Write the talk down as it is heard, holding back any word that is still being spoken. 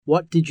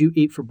What did you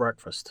eat for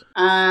breakfast?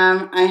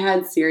 I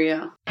had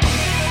cereal.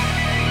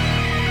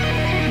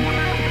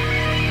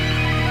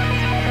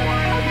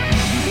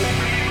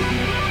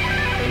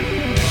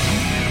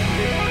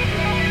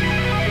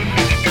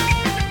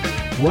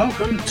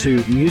 Welcome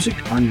to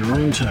Music on Your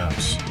Own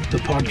Terms, the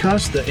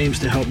podcast that aims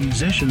to help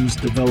musicians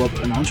develop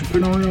an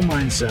entrepreneurial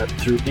mindset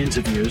through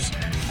interviews,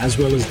 as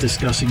well as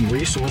discussing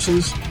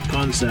resources,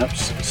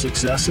 concepts,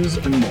 successes,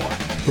 and more.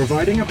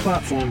 Providing a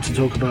platform to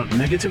talk about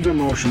negative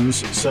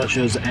emotions such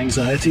as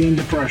anxiety and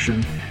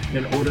depression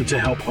in order to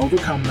help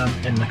overcome them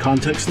in the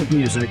context of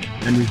music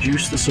and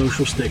reduce the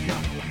social stigma.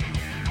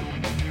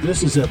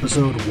 This is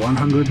episode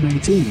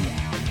 118.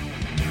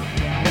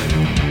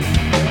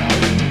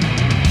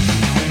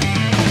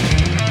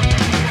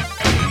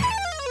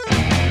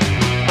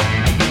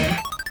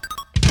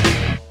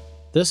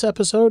 This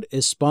episode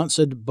is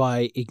sponsored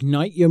by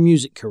Ignite Your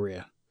Music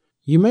Career.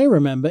 You may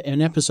remember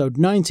in episode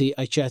 90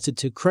 I chatted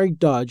to Craig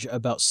Dodge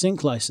about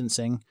sync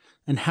licensing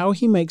and how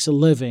he makes a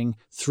living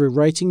through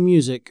writing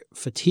music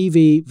for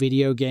TV,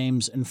 video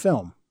games, and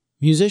film.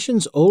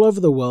 Musicians all over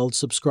the world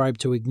subscribe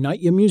to Ignite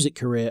Your Music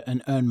Career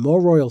and earn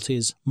more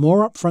royalties,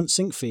 more upfront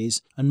sync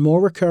fees, and more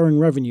recurring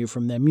revenue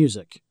from their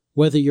music.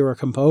 Whether you're a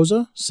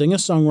composer,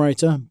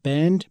 singer-songwriter,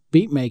 band,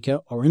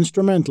 beatmaker, or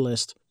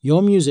instrumentalist,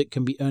 your music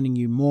can be earning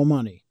you more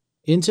money.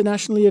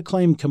 Internationally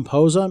acclaimed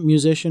composer,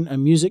 musician,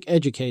 and music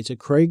educator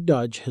Craig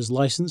Dodge has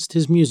licensed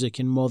his music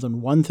in more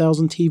than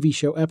 1,000 TV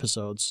show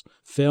episodes,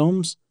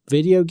 films,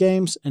 video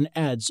games, and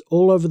ads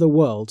all over the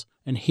world,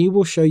 and he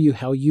will show you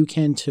how you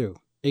can too.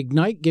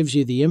 Ignite gives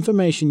you the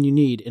information you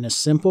need in a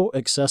simple,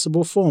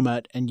 accessible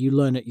format, and you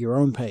learn at your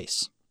own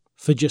pace.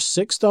 For just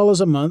 $6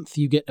 a month,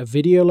 you get a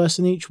video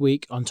lesson each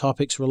week on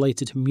topics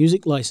related to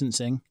music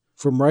licensing,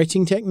 from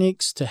writing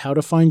techniques to how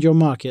to find your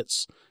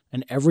markets,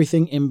 and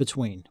everything in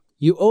between.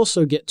 You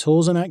also get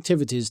tools and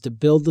activities to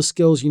build the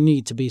skills you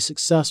need to be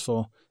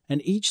successful,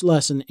 and each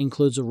lesson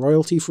includes a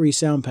royalty-free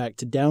sound pack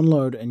to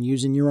download and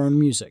use in your own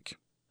music.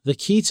 The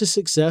key to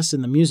success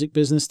in the music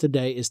business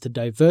today is to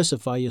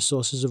diversify your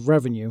sources of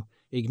revenue.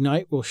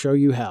 Ignite will show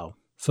you how.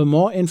 For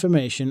more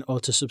information or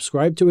to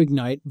subscribe to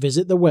Ignite,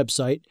 visit the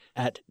website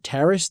at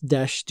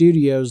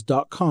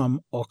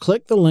taris-studios.com or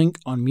click the link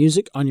on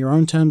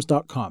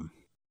musiconyourownterms.com.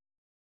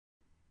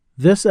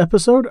 This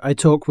episode, I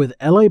talk with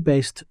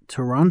LA-based,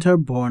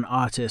 Toronto-born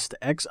artist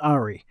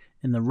XAri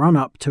in the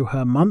run-up to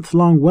her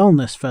month-long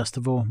wellness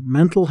festival,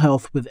 Mental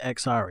Health with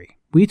XAri.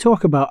 We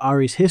talk about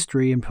Ari's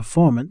history and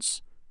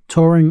performance,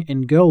 touring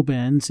in girl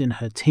bands in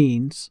her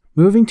teens,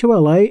 moving to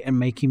LA and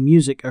making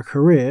music a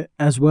career,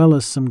 as well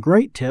as some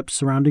great tips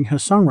surrounding her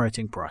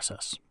songwriting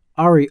process.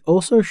 Ari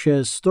also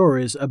shares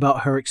stories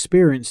about her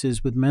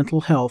experiences with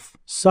mental health,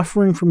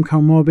 suffering from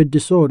comorbid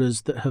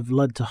disorders that have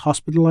led to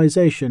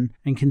hospitalization,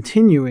 and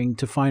continuing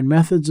to find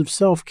methods of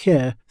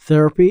self-care,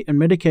 therapy, and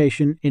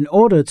medication in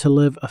order to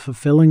live a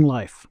fulfilling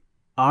life.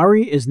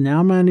 Ari is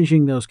now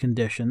managing those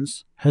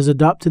conditions, has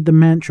adopted the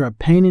mantra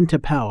pain into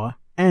power,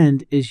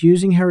 and is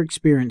using her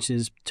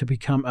experiences to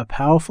become a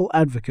powerful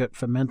advocate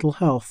for mental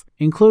health,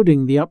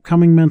 including the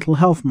upcoming Mental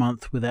Health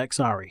Month with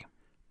XAri.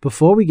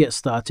 Before we get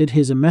started,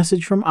 here's a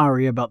message from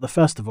Ari about the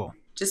festival.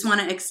 Just want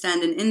to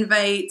extend an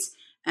invite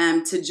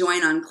to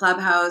join on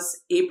Clubhouse.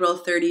 April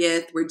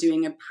 30th, we're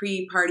doing a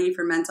pre-party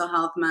for Mental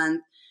Health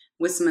Month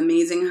with some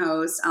amazing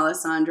hosts.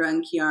 Alessandra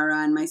and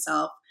Kiara and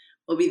myself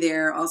will be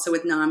there, also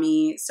with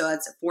Nami. So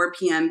that's 4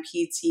 p.m.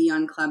 PT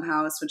on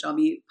Clubhouse, which I'll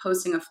be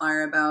posting a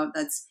flyer about.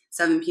 That's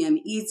 7 p.m.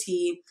 ET.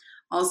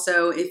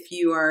 Also, if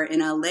you are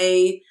in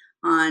LA,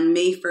 on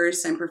May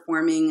 1st, I'm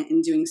performing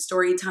and doing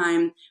story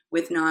time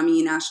with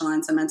NAMI, National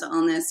Anthem Mental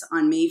Illness,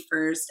 on May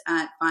 1st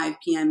at 5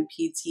 p.m.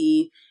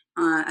 PT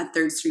at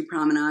 3rd Street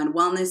Promenade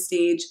Wellness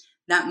Stage.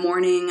 That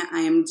morning, I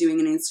am doing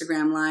an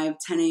Instagram Live,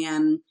 10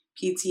 a.m.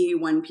 PT,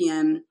 1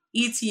 p.m.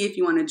 ET, if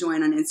you want to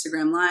join on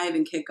Instagram Live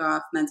and kick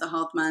off Mental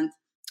Health Month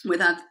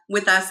with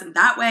us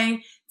that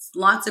way. It's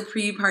lots of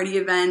pre-party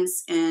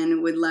events,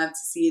 and would love to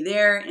see you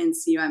there and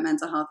see you at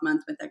Mental Health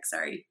Month with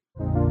XAri.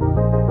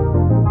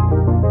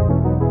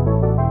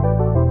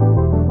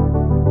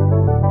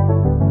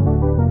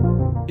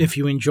 If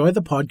you enjoy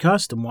the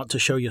podcast and want to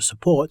show your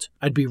support,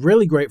 I'd be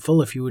really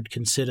grateful if you would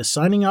consider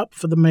signing up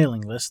for the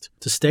mailing list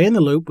to stay in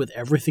the loop with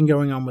everything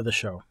going on with the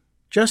show.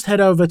 Just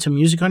head over to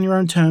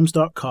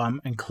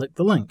musiconyourownterms.com and click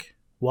the link.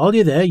 While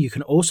you're there, you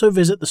can also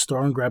visit the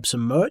store and grab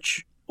some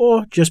merch,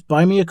 or just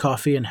buy me a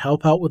coffee and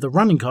help out with the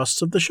running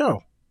costs of the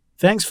show.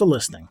 Thanks for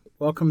listening.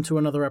 Welcome to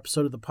another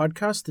episode of the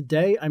podcast.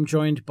 Today, I'm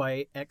joined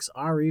by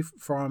XAri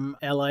from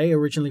LA,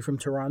 originally from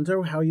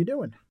Toronto. How are you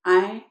doing?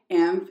 I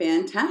am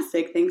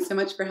fantastic. Thanks so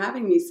much for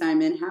having me,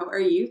 Simon. How are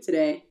you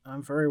today?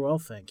 I'm very well,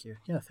 thank you.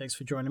 Yeah, thanks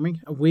for joining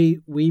me.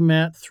 We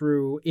met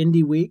through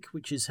Indie Week,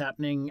 which is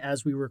happening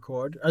as we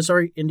record.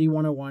 Indie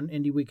 101.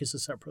 Indie Week is a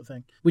separate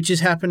thing, which is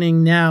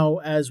happening now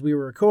as we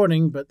were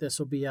recording, but this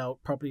will be out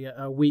probably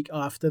a week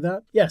after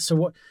that. Yeah, so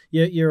what?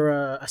 You're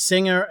a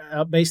singer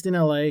based in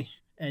LA,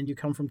 and you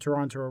come from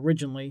Toronto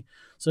originally.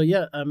 So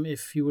yeah,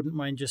 if you wouldn't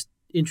mind just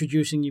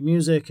introducing your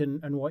music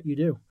and what you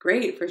do.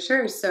 Great, for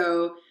sure.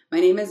 So My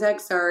name is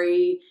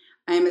Aksari.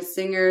 I'm a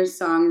singer,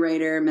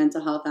 songwriter,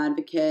 mental health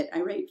advocate.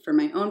 I write for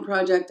my own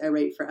project. I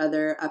write for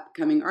other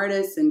upcoming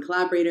artists and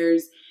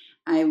collaborators.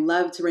 I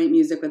love to write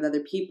music with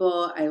other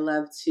people. I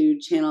love to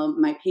channel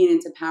my pain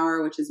into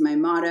power, which is my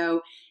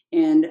motto.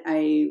 And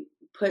I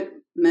put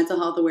mental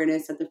health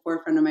awareness at the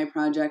forefront of my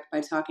project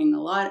by talking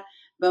a lot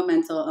about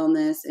mental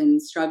illness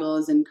and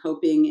struggles and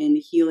coping and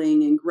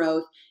healing and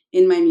growth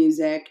in my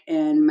music.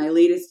 And my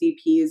latest EP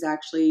is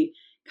actually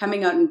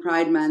coming out in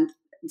Pride Month,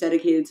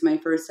 dedicated to my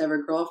first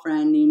ever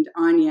girlfriend named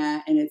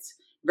Anya. And it's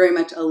very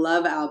much a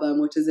love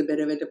album, which is a bit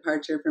of a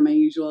departure from my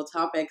usual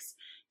topics.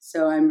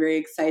 So I'm very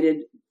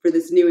excited for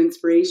this new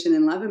inspiration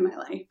and love in my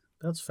life.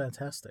 That's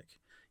fantastic.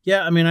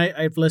 Yeah, I mean,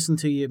 I've listened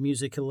to your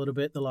music a little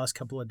bit the last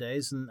couple of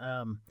days, and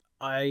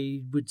I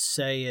would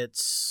say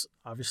it's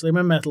obviously I'm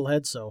a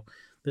metalhead, so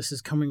this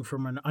is coming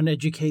from an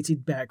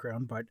uneducated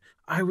background, but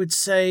I would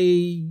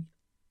say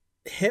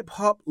hip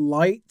hop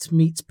light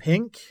meets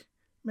Pink,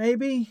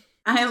 maybe.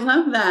 I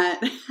love that.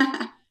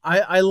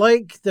 I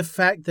like the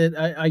fact that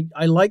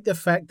I like the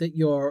fact that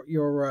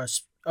your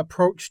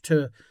approach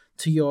to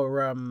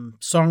your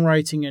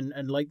songwriting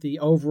and like the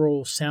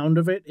overall sound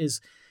of it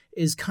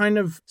is kind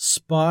of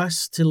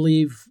sparse to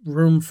leave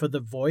room for the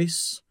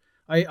voice.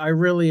 I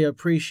really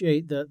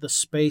appreciate the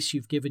space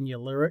you've given your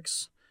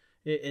lyrics.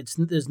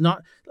 There's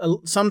not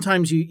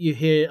sometimes you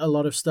hear a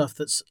lot of stuff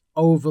that's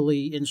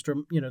overly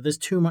there's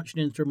too much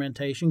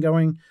instrumentation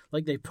going,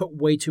 like they put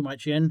way too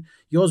much in.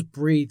 Yours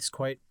breathes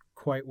quite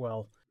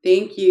well.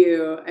 Thank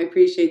you. I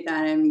appreciate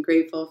that. I'm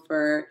grateful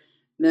for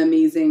the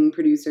amazing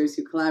producers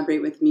who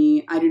collaborate with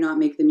me. I do not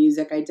make the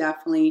music. I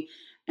definitely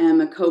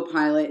am a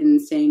co-pilot in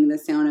saying the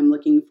sound I'm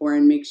looking for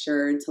and make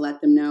sure to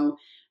let them know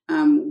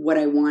what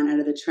I want out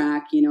of the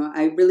track.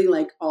 I really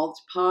like alt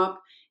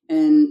pop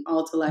and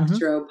alt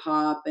electro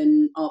pop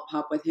and alt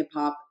pop with hip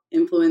hop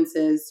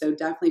influences. So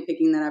definitely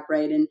picking that up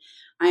right. And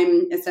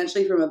I'm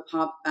essentially from a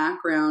pop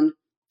background.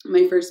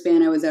 My first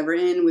band I was ever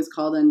in was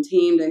called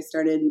Untamed. I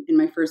started in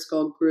my first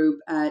girl group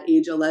at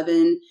age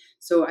 11.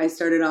 So I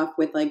started off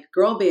with like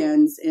girl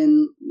bands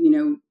and,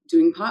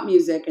 doing pop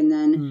music. And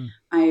then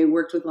I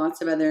worked with lots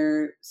of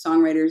other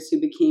songwriters who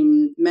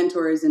became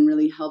mentors and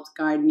really helped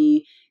guide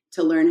me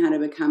to learn how to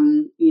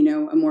become,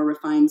 a more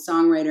refined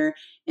songwriter.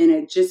 And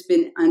it's just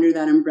been under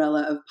that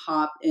umbrella of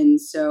pop.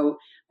 And so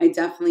I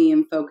definitely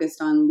am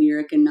focused on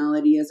lyric and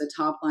melody as a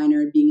top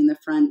liner, being in the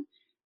front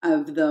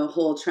of the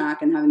whole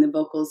track and having the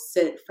vocals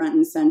sit front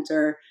and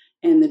center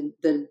and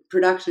the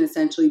production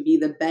essentially be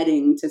the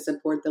bedding to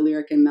support the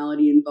lyric and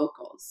melody and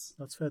vocals.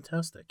 That's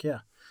fantastic. Yeah,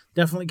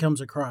 definitely comes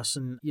across.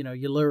 And,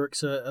 your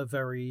lyrics are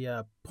very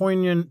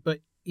poignant, but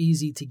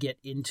easy to get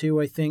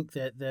into. I think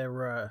that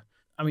they're,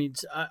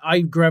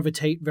 I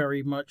gravitate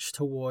very much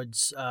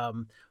towards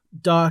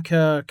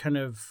darker kind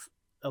of,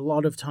 a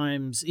lot of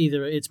times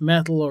either it's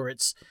metal or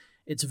it's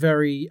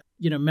very,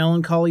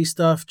 melancholy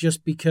stuff,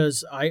 just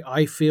because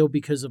I feel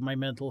because of my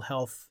mental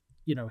health,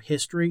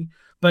 history.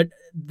 But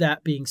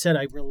that being said,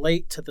 I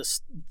relate to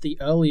the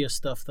earlier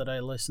stuff that I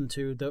listened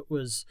to that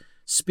was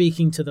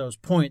speaking to those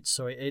points.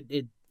 So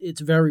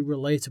it's very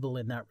relatable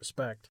in that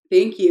respect.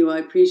 Thank you. I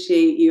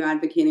appreciate you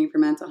advocating for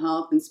mental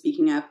health and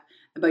speaking up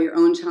about your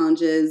own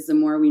challenges. The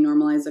more we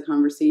normalize the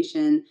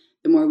conversation,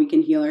 the more we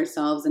can heal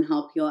ourselves and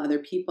help heal other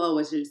people,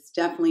 which is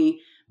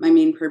definitely my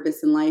main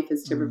purpose in life,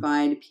 is to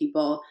provide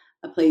people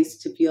a place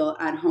to feel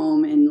at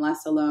home and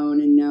less alone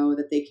and know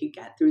that they could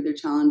get through their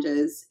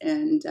challenges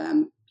and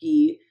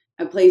be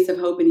a place of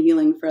hope and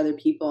healing for other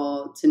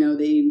people, to know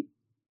they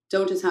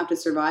don't just have to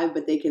survive,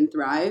 but they can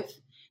thrive.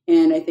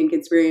 And I think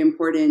it's very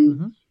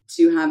important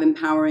to have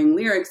empowering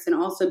lyrics and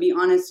also be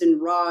honest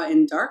and raw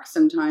and dark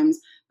sometimes,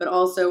 but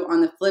also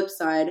on the flip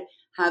side,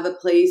 have a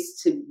place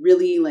to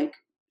really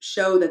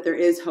show that there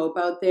is hope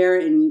out there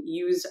and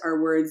use our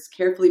words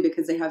carefully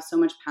because they have so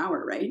much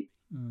power, right?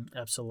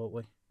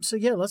 Absolutely. So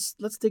yeah, let's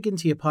dig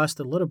into your past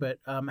a little bit.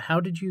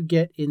 How did you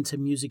get into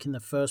music in the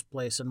first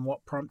place, and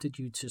what prompted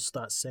you to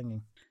start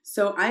singing?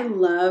 So I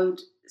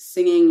loved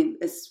singing.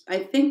 I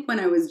think when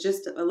I was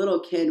just a little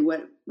kid,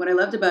 what I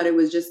loved about it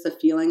was just the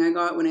feeling I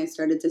got when I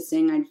started to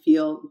sing. I'd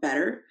feel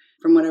better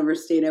from whatever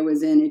state I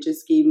was in. It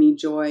just gave me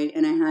joy.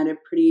 And I had a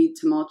pretty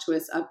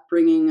tumultuous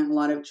upbringing, a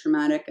lot of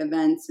traumatic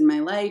events in my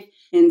life.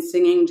 And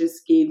singing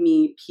just gave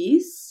me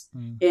peace.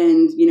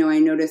 And, I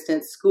noticed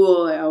at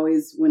school,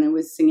 when I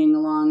was singing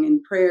along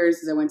in prayers,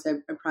 because I went to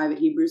a private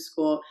Hebrew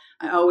school,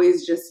 I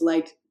always just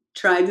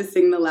tried to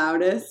sing the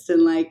loudest,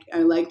 and I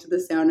liked the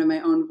sound of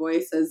my own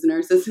voice, as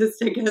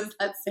narcissistic as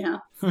that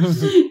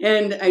sounds.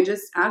 And I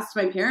just asked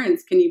my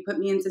parents, can you put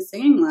me into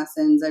singing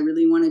lessons? I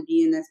really want to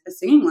be in a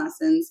singing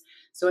lessons.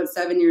 So at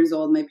 7 years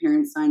old, my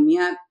parents signed me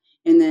up.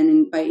 And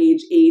then by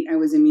age 8, I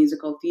was in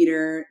musical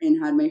theater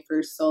and had my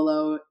first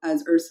solo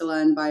as Ursula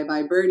in Bye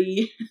Bye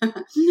Birdie.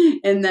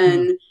 And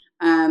then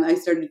I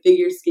started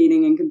figure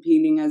skating and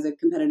competing as a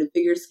competitive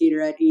figure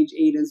skater at age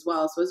 8 as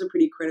well. So it was a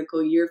pretty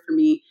critical year for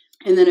me.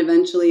 And then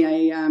eventually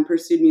I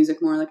pursued music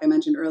more, like I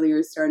mentioned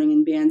earlier, starting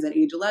in bands at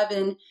age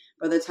 11,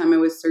 By the time I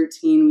was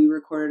 13, we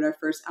recorded our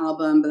first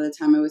album. By the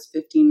time I was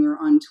 15, we were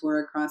on tour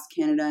across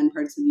Canada and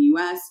parts of the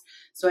US.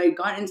 So I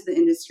got into the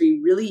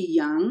industry really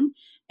young.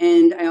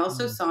 And I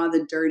also saw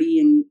the dirty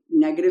and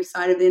negative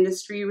side of the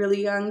industry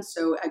really young.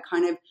 So I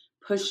kind of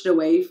pushed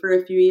away for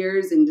a few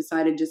years and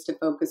decided just to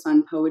focus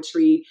on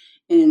poetry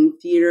and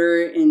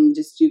theater and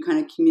just do kind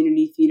of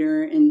community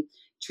theater and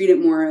treat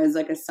it more as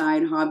like a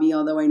side hobby,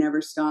 although I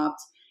never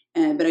stopped.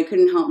 But I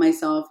couldn't help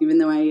myself, even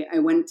though I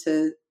went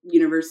to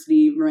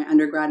university for my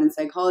undergrad in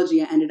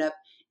psychology. I ended up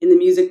in the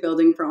music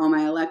building for all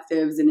my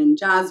electives and in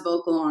jazz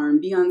vocal,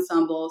 R&B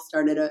ensemble,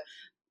 started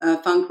a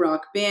funk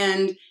rock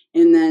band,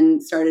 and then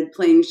started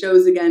playing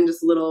shows again,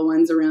 just little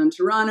ones around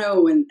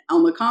Toronto when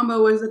Alma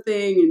Combo was a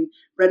thing, and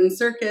Bread and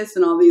Circus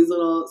and all these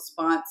little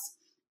spots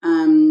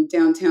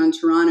downtown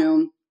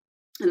Toronto.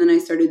 And then I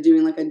started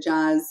doing like a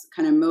jazz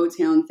kind of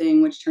Motown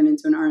thing, which turned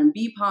into an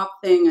R&B pop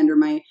thing under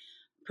my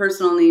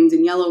personal names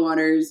in Yellow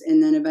Waters.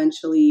 And then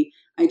eventually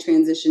I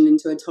transitioned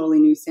into a totally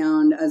new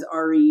sound as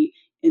Ari,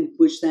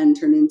 which then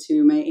turned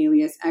into my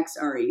alias X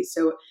Ari.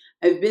 So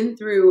I've been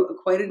through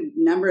quite a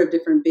number of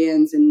different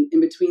bands in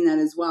between that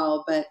as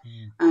well. But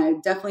I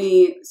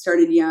definitely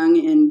started young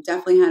and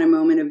definitely had a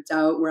moment of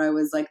doubt where I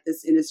was like,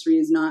 this industry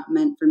is not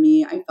meant for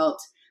me. I felt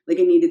like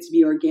it needed to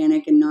be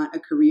organic and not a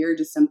career,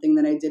 just something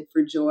that I did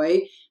for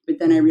joy. But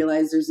then I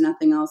realized there's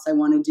nothing else I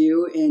want to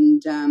do.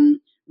 And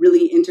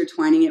really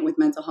intertwining it with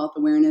mental health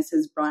awareness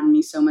has brought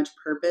me so much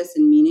purpose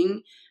and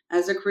meaning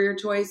as a career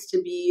choice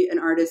to be an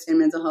artist and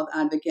mental health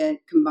advocate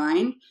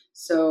combined.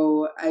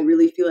 So I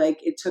really feel like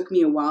it took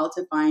me a while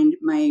to find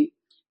my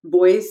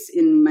voice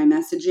in my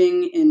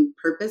messaging and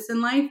purpose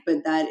in life,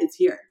 but that it's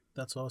here.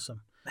 That's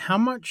awesome. How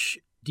much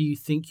do you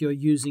think you're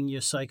using your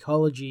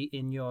psychology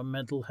in your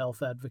mental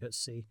health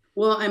advocacy?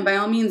 Well, I'm by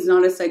all means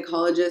not a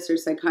psychologist or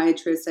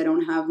psychiatrist. I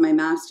don't have my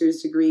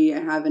master's degree. I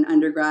have an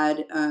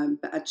undergrad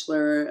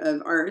Bachelor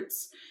of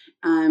Arts.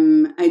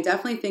 I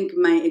definitely think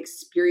my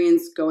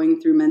experience going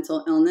through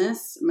mental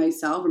illness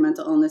myself, or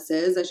mental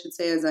illnesses, I should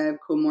say, as I have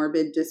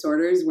comorbid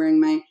disorders,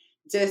 wearing my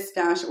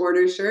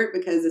dis-order shirt,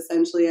 because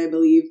essentially I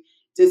believe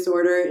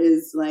disorder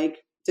is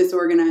like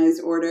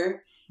disorganized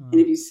order. And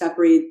if you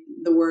separate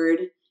the word,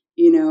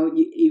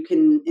 you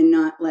can, and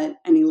not let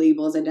any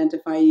labels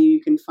identify you,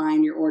 you can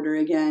find your order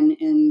again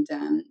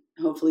and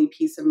hopefully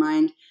peace of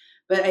mind.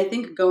 But I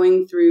think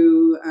going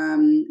through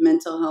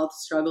mental health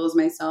struggles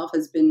myself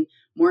has been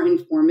more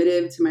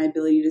informative to my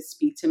ability to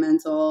speak to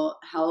mental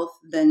health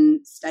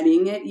than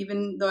studying it,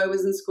 even though I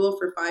was in school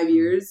for 5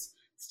 years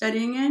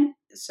studying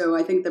it. So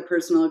I think the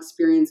personal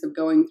experience of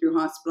going through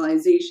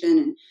hospitalization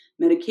and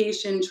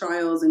medication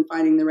trials and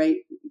finding the right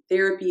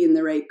therapy and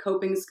the right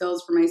coping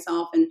skills for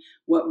myself and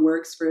what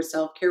works for a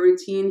self-care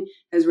routine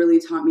has really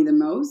taught me the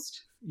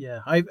most. Yeah,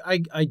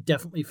 I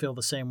definitely feel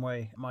the same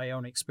way. My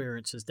own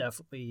experience has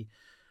definitely,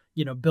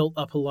 built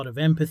up a lot of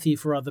empathy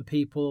for other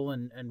people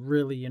and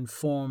really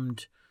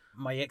informed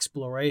my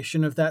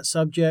exploration of that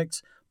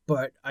subject.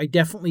 But I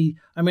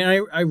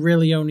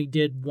really only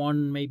did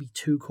one, maybe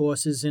two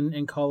courses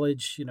in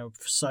college,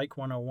 Psych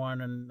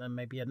 101 and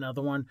maybe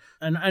another one.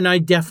 And I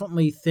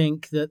definitely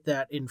think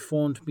that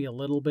informed me a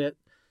little bit.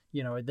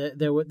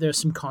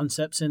 There's some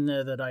concepts in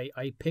there that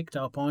I picked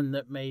up on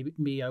that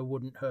maybe I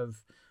wouldn't have.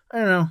 I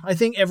don't know. I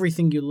think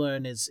everything you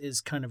learn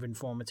is kind of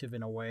informative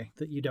in a way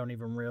that you don't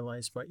even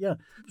realize. But yeah.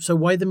 So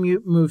why the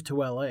move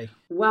to LA?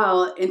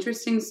 Well,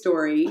 interesting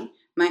story.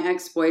 My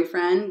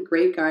ex-boyfriend,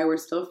 great guy, we're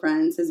still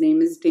friends. His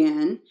name is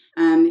Dan.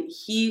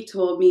 He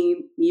told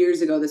me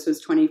years ago, this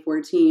was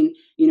 2014,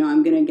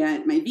 I'm going to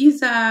get my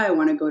visa. I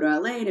want to go to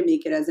LA to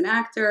make it as an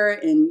actor.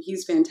 And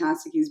he's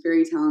fantastic. He's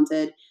very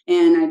talented.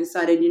 And I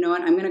decided, you know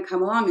what, I'm going to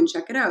come along and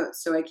check it out.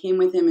 So I came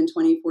with him in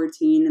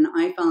 2014 and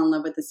I fell in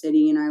love with the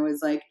city. And I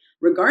was like,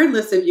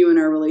 regardless of you and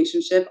our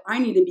relationship, I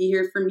need to be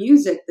here for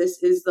music.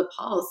 This is the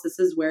pulse. This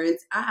is where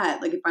it's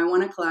at. Like if I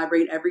want to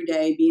collaborate every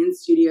day, be in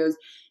studios,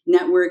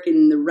 network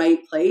in the right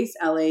place,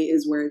 LA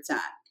is where it's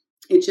at.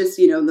 It's just,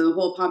 the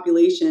whole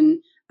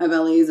population of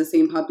LA is the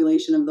same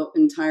population of the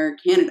entire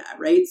Canada,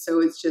 right?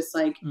 So it's just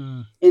like,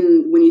 and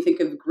when you think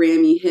of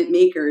Grammy hit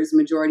makers,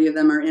 majority of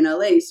them are in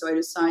LA. So I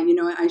just thought,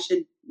 I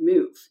should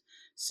move.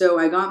 So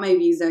I got my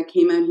visa,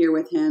 came out here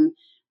with him.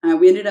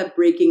 We ended up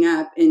breaking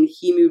up and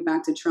he moved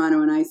back to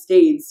Toronto and I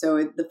stayed.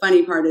 So the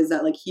funny part is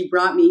that he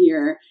brought me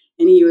here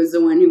and he was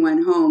the one who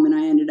went home and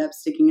I ended up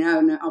sticking out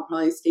and I'll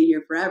probably stay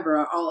here forever.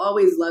 I'll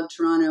always love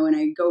Toronto and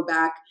I go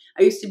back.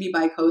 I used to be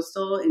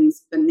bi-coastal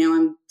but now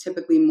I'm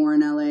typically more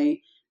in LA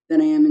than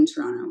I am in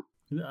Toronto.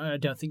 I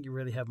don't think you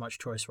really have much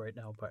choice right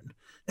now, but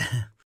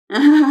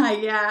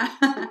yeah,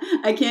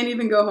 I can't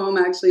even go home.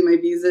 Actually, my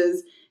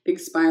visa's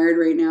expired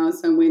right now.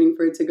 So I'm waiting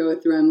for it to go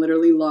through. I'm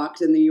literally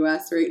locked in the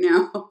US right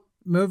now.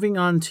 Moving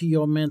on to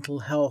your mental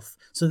health.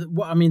 So,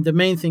 the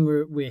main thing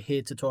we're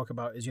here to talk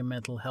about is your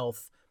mental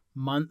health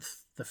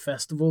month, the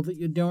festival that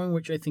you're doing,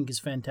 which I think is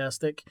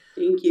fantastic.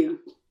 Thank you.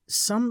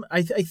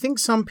 I think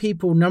some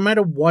people, no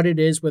matter what it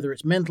is, whether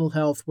it's mental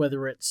health,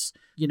 whether it's,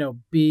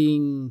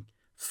 being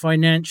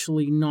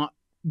financially not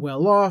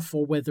well off,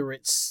 or whether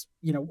it's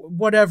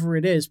whatever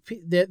it is,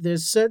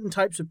 there's certain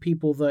types of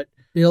people that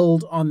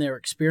build on their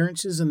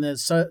experiences, and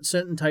there's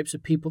certain types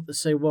of people that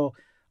say, well,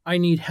 I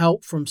need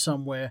help from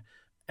somewhere.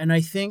 And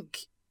I think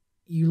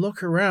you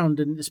look around,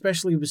 and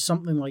especially with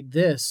something like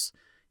this,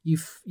 you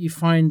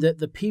find that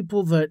the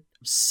people that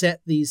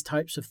set these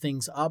types of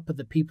things up are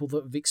the people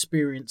that have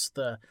experienced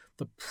the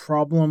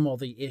problem or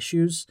the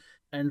issues.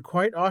 And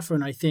quite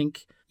often, I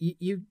think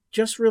you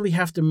just really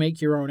have to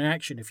make your own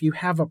action. If you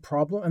have a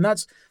problem, and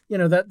that's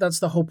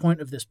the whole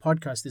point of this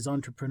podcast is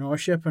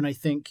entrepreneurship. And I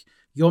think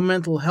your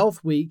mental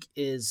health week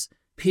is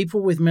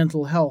people with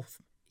mental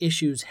health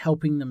issues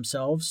helping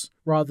themselves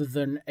rather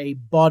than a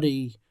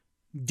body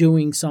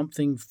doing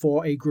something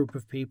for a group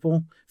of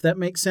people. If that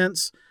makes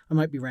sense. I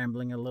might be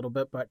rambling a little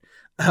bit, but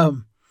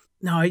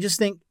no, I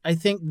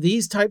think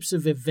these types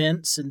of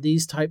events and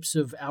these types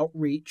of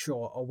outreach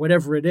or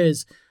whatever it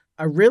is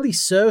are really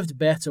served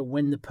better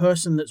when the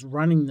person that's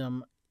running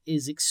them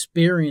is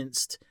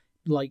experienced,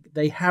 like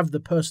they have the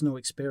personal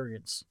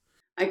experience.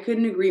 I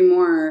couldn't agree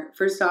more.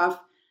 First off,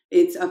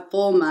 it's a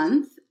full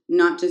month,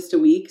 not just a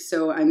week.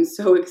 So I'm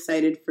so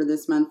excited for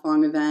this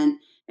month-long event.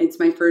 It's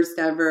my first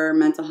ever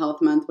mental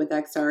health month with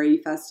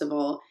XRE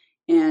Festival.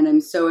 And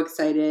I'm so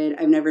excited.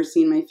 I've never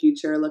seen my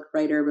future look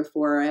brighter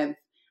before. I've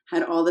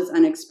had all this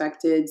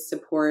unexpected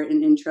support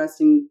and interest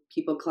in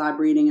people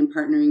collaborating and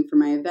partnering for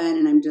my event.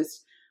 And I'm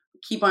just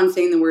keep on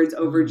saying the words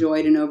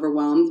overjoyed and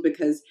overwhelmed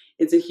because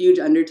it's a huge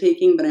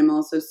undertaking, but I'm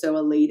also so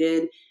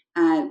elated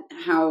at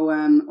how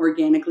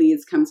organically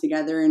it's come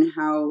together and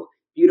how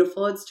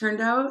beautiful it's turned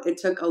out. It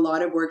took a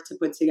lot of work to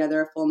put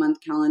together a full month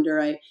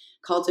calendar. I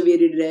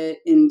cultivated it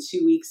in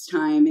 2 weeks'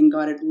 time and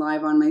got it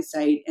live on my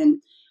site.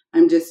 And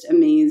I'm just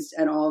amazed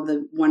at all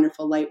the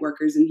wonderful light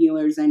workers and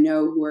healers I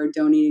know who are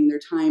donating their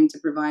time to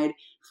provide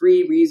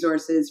free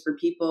resources for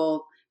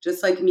people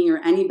just like me or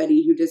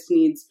anybody who just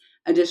needs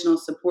additional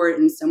support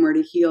and somewhere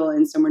to heal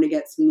and somewhere to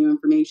get some new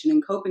information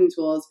and coping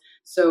tools.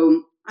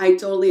 So I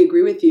totally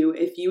agree with you.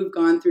 If you've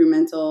gone through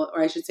mental,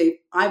 or I should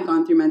say, I've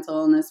gone through mental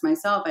illness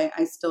myself,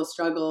 I still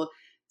struggle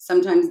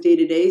sometimes day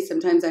to day.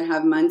 Sometimes I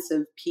have months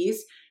of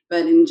peace.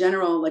 But in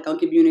general, like I'll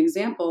give you an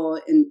example.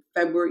 In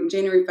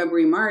January,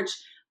 February, March,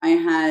 I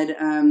had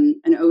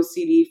an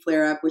OCD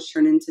flare-up, which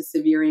turned into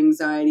severe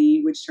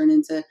anxiety, which turned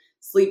into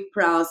sleep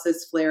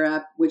paralysis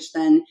flare-up, which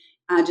then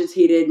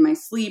agitated my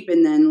sleep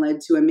and then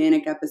led to a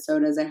manic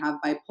episode as I have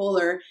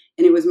bipolar.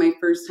 And it was my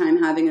first time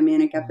having a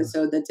manic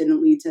episode that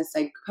didn't lead to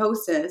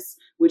psychosis,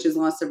 which is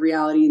loss of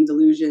reality and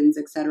delusions,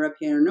 etc.,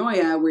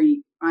 paranoia, where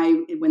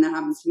when that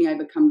happens to me, I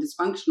become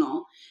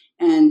dysfunctional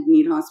and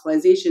need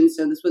hospitalization.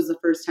 So this was the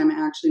first time I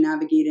actually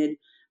navigated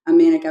a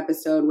manic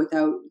episode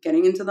without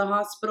getting into the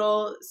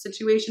hospital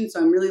situation. So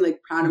I'm really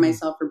proud of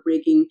myself for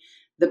breaking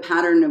the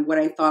pattern of what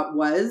I thought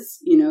was,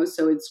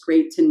 so it's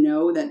great to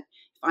know that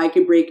if I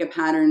could break a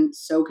pattern,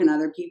 so can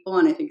other people.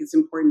 And I think it's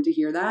important to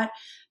hear that.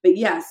 But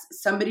yes,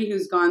 somebody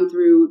who's gone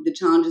through the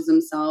challenges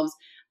themselves,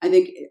 I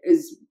think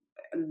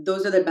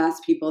those are the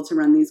best people to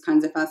run these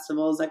kinds of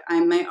festivals.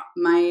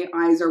 My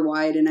eyes are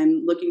wide and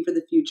I'm looking for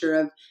the future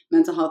of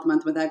Mental Health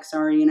Month with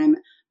XRE. And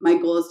my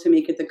goal is to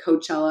make it the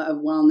Coachella of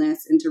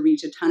wellness and to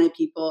reach a ton of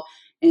people.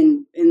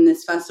 And in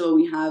this festival,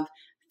 we have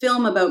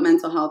film about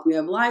mental health. We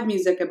have live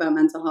music about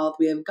mental health.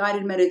 We have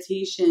guided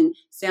meditation,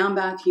 sound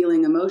bath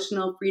healing,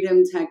 emotional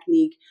freedom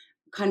technique,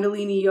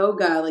 Kundalini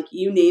yoga,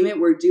 you name it,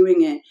 we're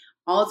doing it.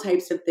 All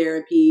types of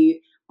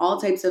therapy, all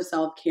types of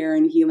self-care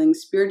and healing,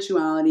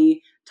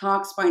 spirituality,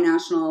 talks by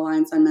National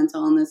Alliance on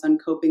Mental Illness, on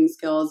coping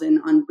skills and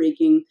on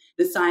breaking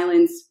the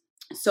silence.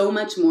 So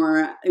much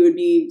more. It would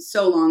be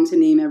so long to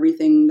name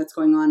everything that's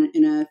going on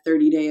in a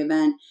 30-day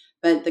event.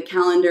 But the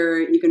calendar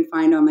you can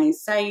find on my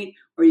site,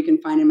 or you can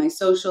find in my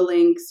social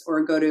links,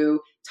 or go to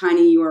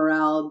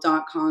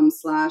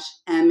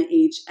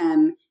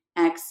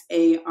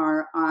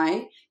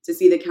tinyurl.com/MHMXARI to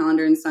see the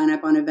calendar and sign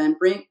up on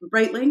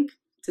Eventbrite link.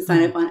 To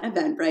sign up on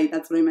Eventbrite,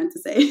 that's what I meant to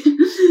say.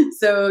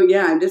 So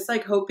yeah, I'm just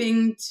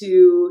hoping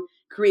to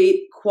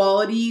create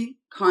quality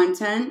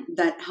content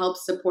that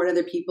helps support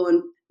other people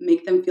and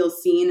make them feel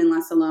seen and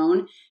less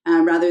alone,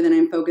 rather than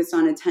I'm focused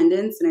on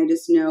attendance. And I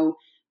just know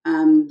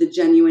the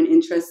genuine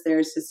interest there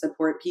is to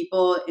support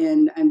people.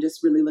 And I'm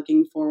just really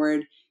looking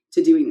forward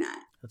to doing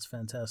that. That's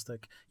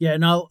fantastic. Yeah,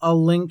 and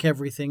I'll link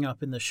everything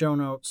up in the show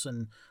notes,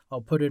 and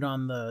I'll put it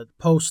on the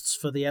posts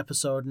for the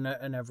episode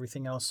and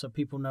everything else, so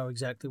people know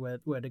exactly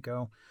where to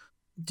go.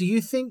 Do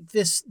you think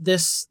this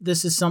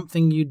is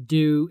something you'd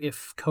do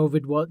if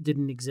COVID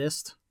didn't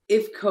exist?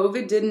 If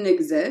COVID didn't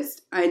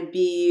exist, I'd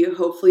be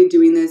hopefully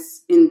doing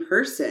this in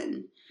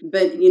person.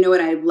 But you know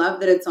what? I love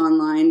that it's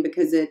online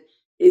because it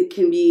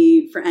can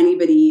be for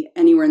anybody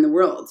anywhere in the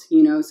world,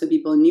 so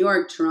people in New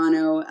York,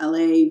 Toronto,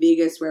 LA,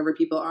 Vegas, wherever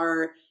people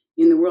are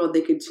in the world,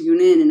 they could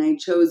tune in. And I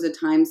chose a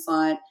time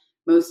slot.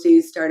 Most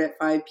days start at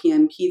 5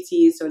 p.m.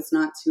 PT, so it's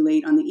not too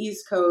late on the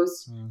East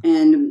Coast.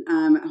 And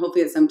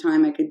hopefully at some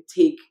time I could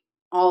take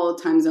all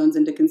time zones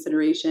into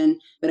consideration.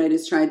 But I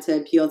just tried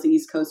to appeal to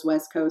East Coast,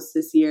 West Coast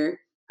this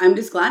year. I'm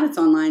just glad it's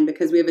online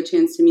because we have a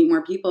chance to meet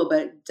more people,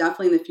 but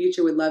definitely in the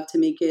future would love to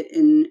make it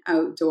an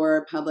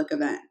outdoor public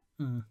event.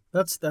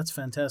 That's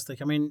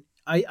fantastic. I mean,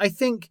 I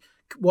think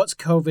what's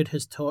COVID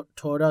has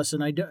taught us,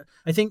 and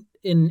I think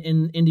in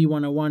Indie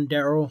 101,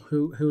 Daryl,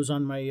 who was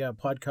on my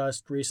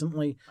podcast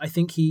recently, I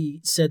think he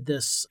said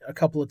this a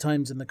couple of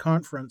times in the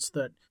conference,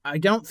 that I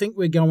don't think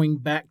we're going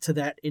back to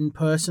that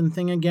in-person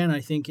thing again. I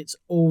think it's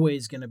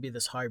always going to be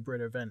this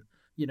hybrid event.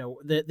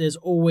 There's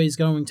always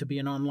going to be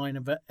an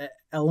online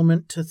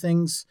element to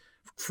things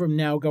from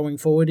now going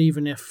forward,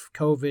 even if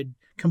COVID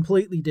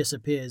completely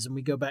disappears and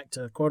we go back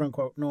to quote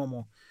unquote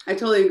normal. I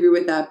totally agree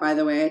with that, by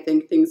the way. I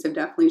think things have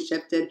definitely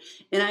shifted,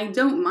 and I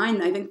don't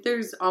mind. I think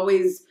there's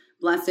always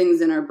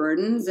blessings in our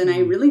burdens, and I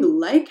really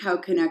like how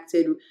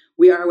connected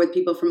we are with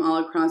people from all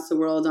across the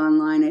world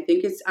online. I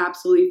think it's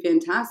absolutely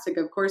fantastic.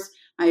 Of course,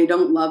 I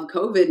don't love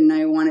COVID and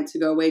I want it to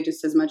go away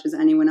just as much as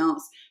anyone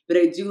else, but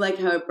I do like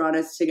how it brought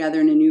us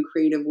together in a new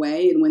creative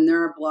way. And when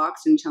there are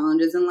blocks and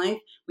challenges in life,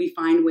 we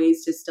find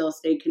ways to still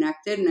stay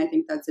connected, and I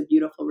think that's a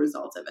beautiful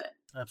result of it.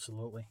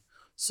 Absolutely.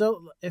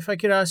 So if I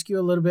could ask you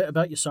a little bit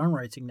about your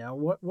songwriting now,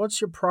 what's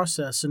your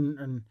process?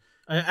 And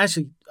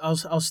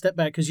I'll step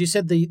back, because you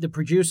said the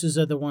producers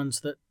are the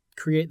ones that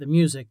create the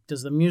music.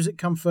 Does the music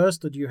come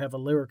first, or do you have a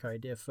lyric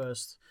idea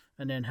first?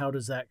 And then how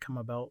does that come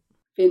about?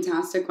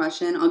 Fantastic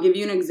question. I'll give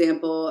you an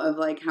example of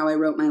like how I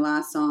wrote my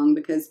last song,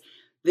 because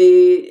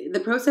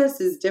the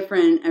process is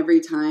different every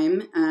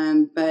time.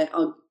 But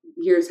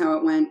here's how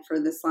it went for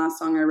this last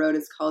song I wrote.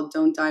 It's called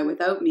 "Don't Die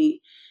Without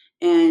Me."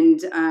 And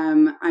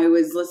I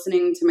was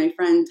listening to my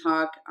friend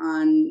talk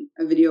on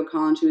a video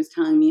call, and she was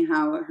telling me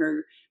how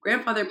her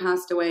grandfather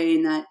passed away,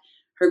 and that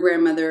her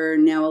grandmother,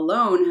 now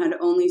alone, had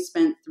only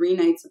spent 3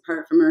 nights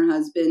apart from her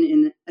husband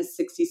in a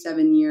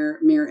 67-year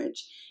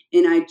marriage.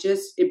 And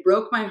it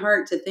broke my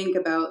heart to think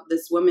about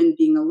this woman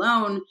being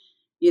alone,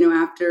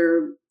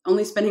 after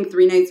only spending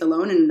 3 nights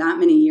alone in that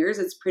many years.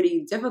 It's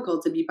pretty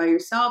difficult to be by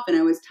yourself. And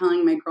I was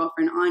telling my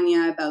girlfriend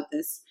Anya about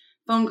this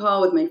phone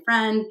call with my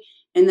friend.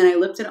 And then I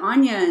looked at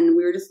Anya and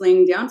we were just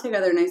laying down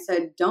together, and I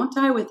said, "Don't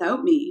die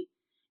without me."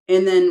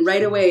 And then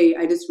right away,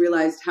 I just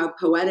realized how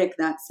poetic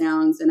that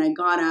sounds. And I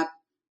got up,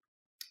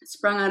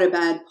 sprung out of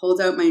bed, pulled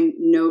out my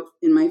note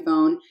in my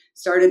phone,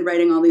 started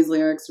writing all these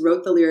lyrics,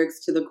 wrote the lyrics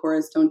to the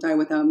chorus, "Don't Die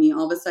Without Me."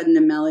 All of a sudden,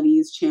 a melody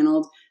is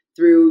channeled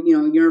through,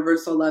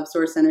 universal love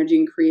source energy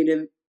and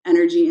creative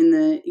energy in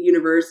the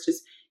universe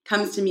just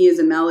comes to me as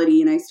a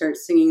melody. And I start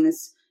singing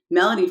this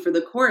melody for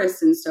the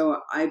chorus. And so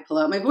I pull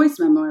out my voice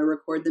memo, I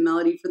record the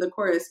melody for the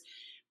chorus.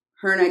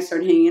 Her and I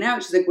start hanging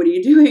out. She's like, "What are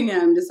you doing?"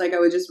 And I'm just like, "I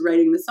was just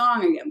writing the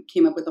song." I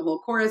came up with the whole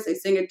chorus. I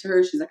sing it to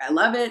her. She's like, "I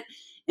love it."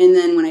 And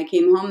then when I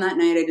came home that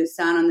night, I just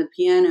sat on the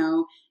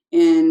piano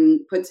and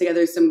put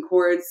together some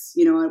chords.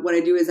 What I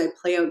do is I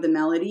play out the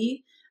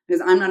melody,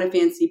 because I'm not a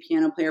fancy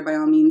piano player by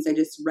all means. I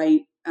just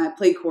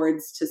play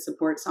chords to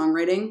support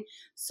songwriting.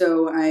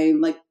 So I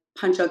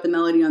punch out the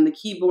melody on the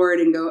keyboard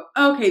and go,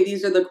 "Okay,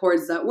 these are the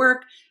chords that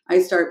work." I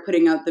start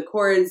putting out the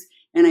chords,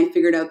 and I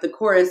figured out the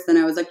chorus. Then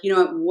I was like,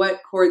 what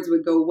chords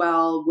would go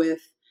well with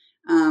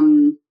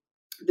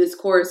this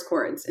chorus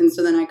chords? And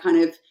so then I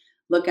kind of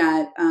look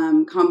at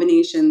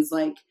combinations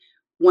like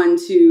 1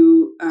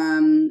 2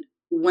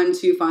 1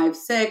 2 5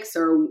 6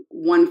 or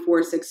 1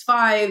 4 6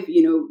 5.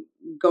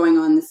 Going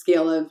on the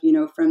scale of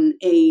from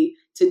A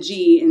to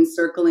G and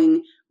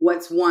circling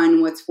what's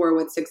 1, what's 4,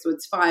 what's 6,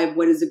 what's 5,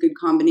 what is a good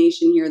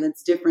combination here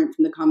that's different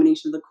from the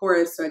combination of the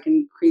chorus, so I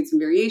can create some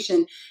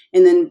variation.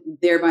 And then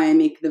thereby I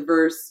make the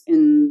verse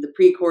and the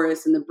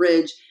pre-chorus and the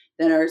bridge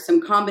that are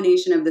some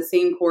combination of the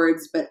same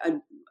chords, but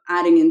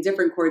adding in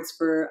different chords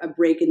for a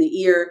break in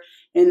the ear.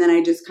 And then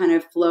I just kind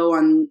of flow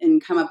on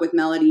and come up with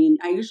melody. And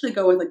I usually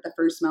go with the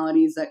first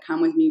melodies that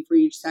come with me for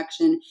each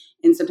section.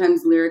 And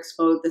sometimes lyrics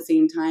flow at the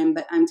same time,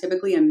 but I'm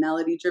typically a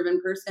melody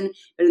driven person.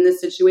 But in this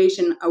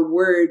situation,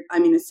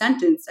 a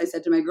sentence, I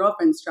said to my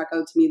girlfriend, struck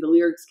out to me. The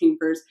lyrics came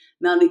first,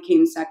 melody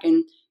came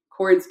second,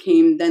 chords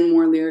came, then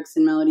more lyrics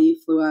and melody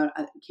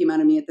came out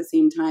of me at the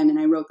same time. And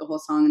I wrote the whole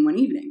song in one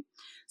evening.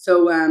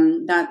 So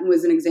that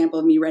was an example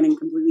of me writing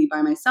completely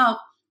by myself.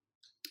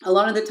 A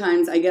lot of the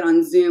times I get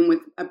on Zoom with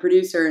a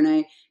producer and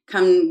I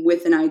come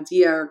with an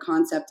idea or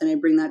concept and I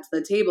bring that to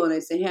the table and I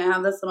say, "Hey, I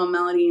have this little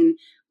melody and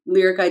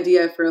lyric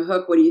idea for a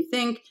hook. What do you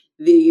think?"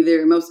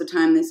 Most of the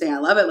time they say, "I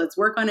love it. Let's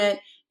work on it."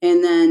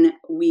 And then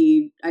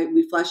we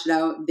flesh it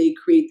out. They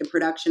create the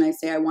production. I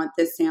say, "I want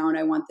this sound.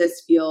 I want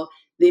this feel."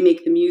 They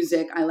make the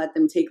music. I let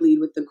them take lead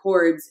with the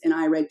chords and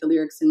I write the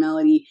lyrics and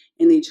melody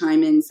and they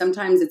chime in.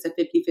 Sometimes it's a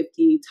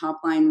 50-50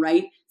 top line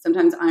right.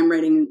 Sometimes I'm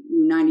writing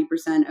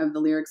 90% of the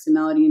lyrics and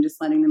melody and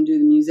just letting them do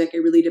the music.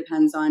 It really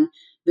depends on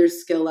their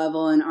skill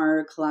level and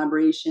our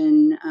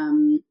collaboration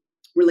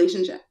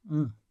relationship.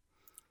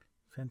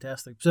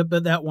 Fantastic. So,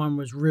 but that one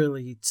was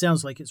really,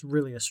 sounds like it's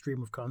really a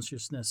stream of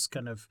consciousness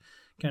kind of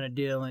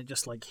deal, and it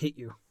just hit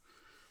you.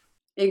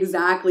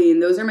 Exactly.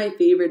 And those are my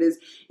favorite. Is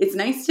it's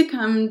nice to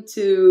come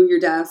to your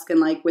desk and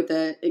like with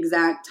a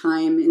exact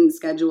time and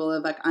schedule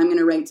of like, I'm going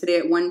to write today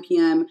at 1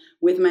 p.m.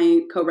 with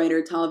my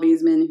co-writer Tal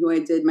Vaisman, who I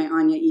did my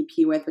Anya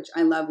EP with, which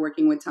I love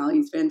working with Tal.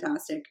 He's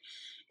fantastic.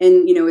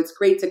 And, you know, it's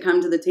great to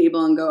come to the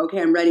table and go, okay,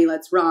 I'm ready,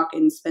 let's rock,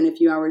 and spend a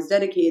few hours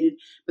dedicated.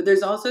 But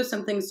there's also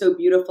something so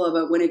beautiful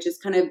about when it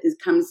just kind of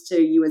comes to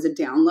you as a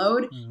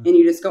download, and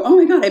you just go, oh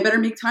my God, I better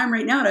make time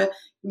right now to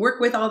work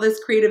with all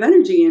this creative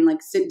energy and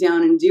like sit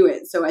down and do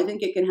it. So I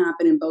think it can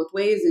happen in both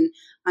ways. And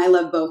I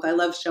love both. I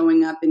love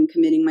showing up and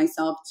committing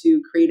myself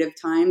to creative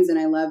times. And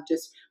I love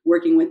just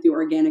working with the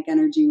organic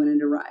energy when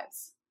it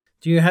arrives.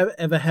 Do you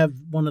ever have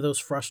one of those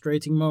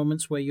frustrating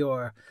moments where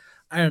you're,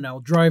 I don't know,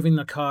 driving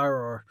the car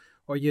or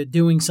you're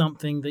doing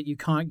something that you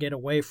can't get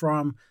away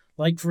from?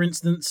 Like, for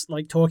instance,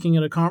 like talking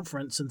at a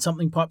conference and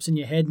something pops in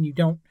your head and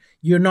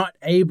you're not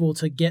able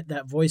to get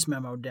that voice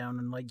memo down.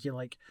 And like, you're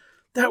like,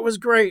 that was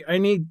great. I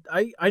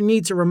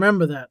need to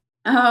remember that.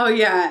 Oh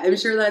yeah. I'm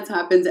sure that's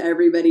happened to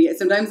everybody.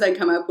 Sometimes I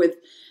come up with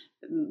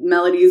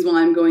melodies while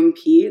I'm going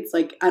pee. It's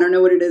like, I don't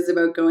know what it is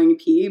about going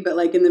pee, but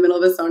like in the middle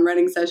of a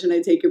songwriting session,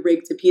 I take a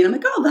break to pee and I'm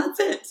like, oh, that's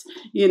it.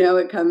 You know,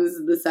 it comes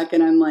the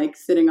second I'm like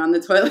sitting on the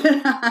toilet.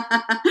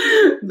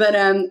 But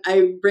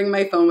I bring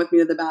my phone with me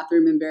to the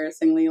bathroom,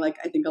 embarrassingly. Like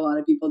I think a lot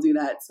of people do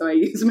that. So I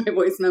use my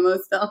voice memo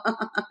still.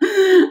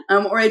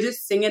 Or I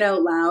just sing it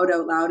out loud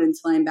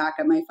until I'm back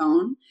at my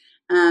phone.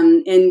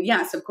 And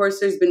yes, of course,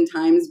 there's been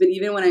times, but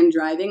even when I'm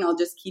driving, I'll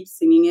just keep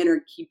singing it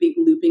or keep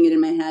looping it in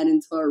my head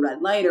until a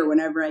red light or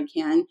whenever I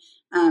can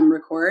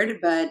record.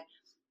 But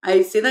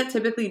I say that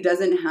typically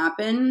doesn't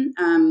happen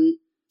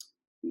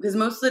because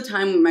most of the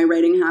time my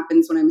writing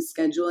happens when I'm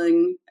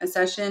scheduling a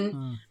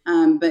session.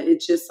 But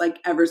it's just like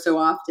ever so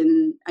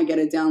often I get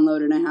a download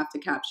and I have to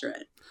capture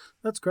it.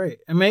 That's great.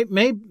 And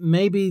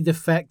maybe the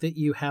fact that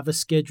you have a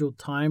scheduled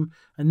time,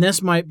 and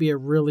this might be a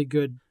really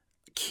good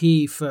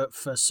key for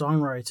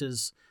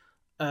songwriters,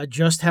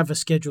 just have a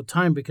scheduled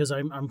time, because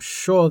I'm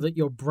sure that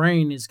your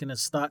brain is going to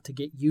start to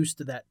get used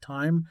to that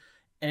time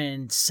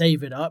and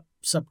save it up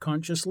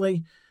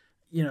subconsciously.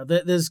 You know,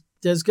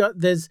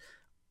 there's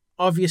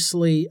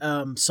obviously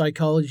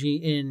psychology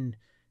in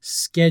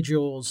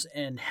schedules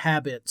and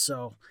habits.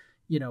 So,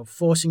 you know,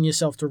 forcing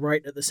yourself to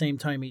write at the same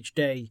time each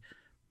day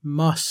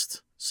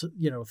must,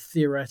 you know,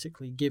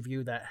 theoretically give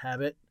you that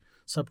habit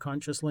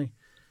subconsciously.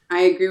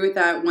 I agree with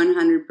that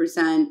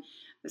 100%.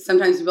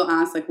 Sometimes people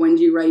ask, like, when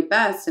do you write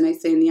best? And I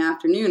say in the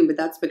afternoon, but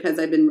that's because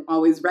I've been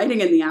always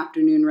writing in the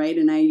afternoon, right?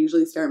 And I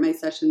usually start my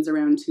sessions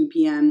around 2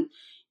 p.m.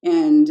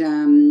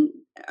 And,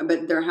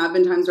 but there have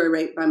been times where I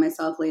write by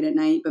myself late at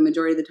night, but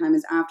majority of the time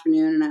is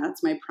afternoon. And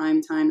that's my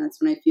prime time.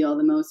 That's when I feel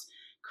the most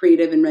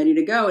creative and ready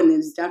to go. And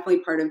it's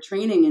definitely part of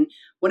training. And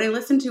what I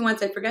listened to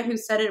once, I forget who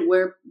said it,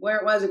 where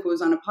it was, if it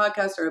was on a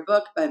podcast or a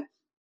book, but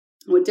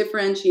what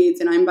differentiates,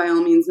 and I'm by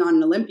all means not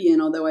an Olympian,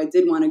 although I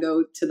did want to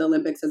go to the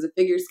Olympics as a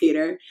figure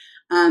skater.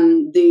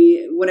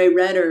 What I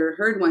read or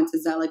heard once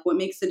is that like what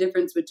makes the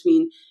difference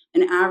between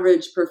an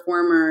average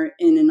performer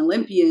and an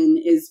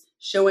Olympian is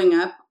showing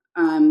up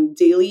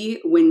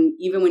daily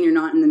even when you're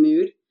not in the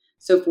mood.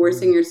 So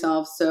forcing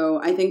yourself. So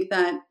I think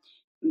that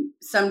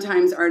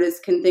sometimes artists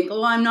can think,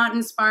 oh, I'm not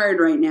inspired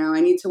right now.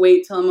 I need to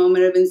wait till a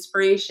moment of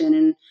inspiration.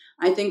 And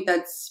I think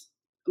that's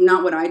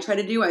not what I try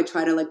to do. I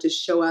try to like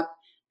just show up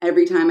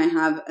every time I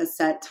have a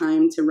set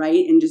time to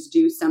write and just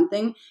do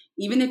something,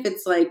 even if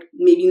it's like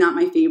maybe not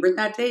my favorite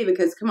that day,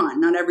 because come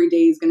on, not every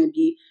day is going to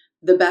be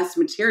the best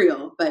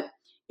material, but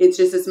it's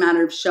just this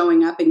matter of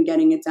showing up and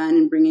getting it done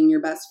and bringing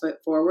your best foot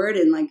forward.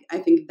 And like, I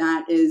think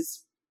that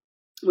is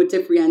what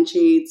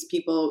differentiates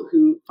people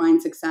who find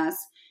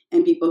success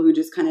and people who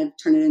just kind of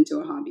turn it into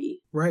a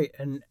hobby. Right.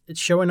 And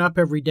showing up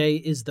every day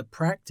is the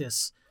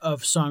practice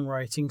of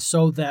songwriting,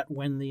 so that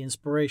when the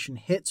inspiration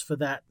hits for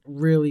that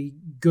really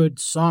good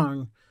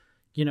song,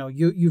 you know,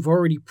 you've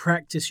already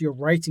practiced your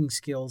writing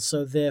skills.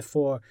 So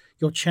therefore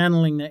you're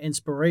channeling that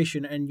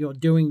inspiration and you're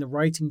doing the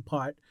writing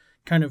part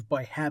kind of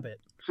by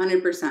habit.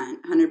 100%.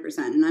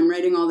 And I'm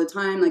writing all the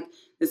time. Like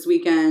this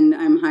weekend,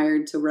 I'm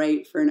hired to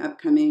write for an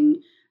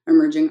upcoming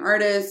emerging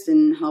artist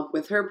and help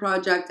with her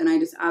project. And I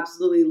just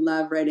absolutely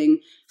love writing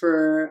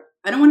for,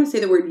 I don't want to say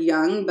the word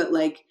young, but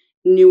like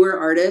newer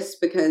artists,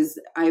 because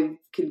I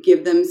could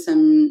give them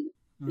some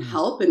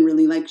help and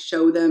really like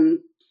show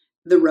them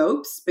the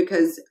ropes,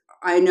 because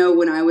I know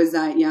when I was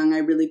that young, I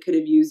really could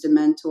have used a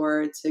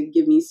mentor to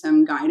give me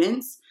some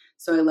guidance.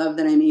 So I love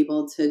that I'm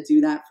able to do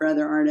that for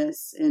other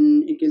artists.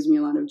 And it gives me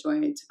a lot of joy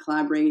to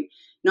collaborate,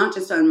 not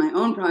just on my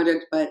own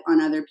project, but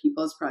on other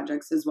people's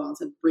projects as well,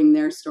 to bring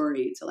their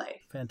story to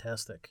life.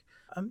 Fantastic.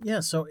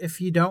 So if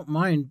you don't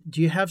mind,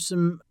 do you have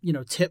some, you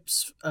know,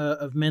 tips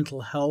of mental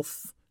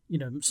health, you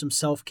know, some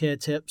self-care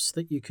tips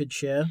that you could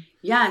share?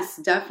 Yes,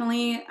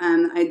 definitely.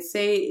 I'd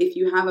say if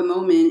you have a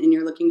moment and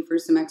you're looking for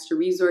some extra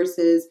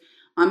resources,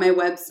 on my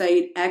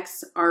website,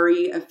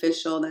 XARI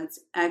Official, that's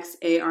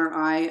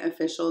XARI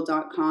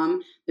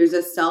official.com, there's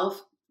a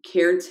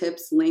Care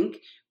Tips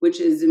link, which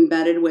is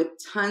embedded with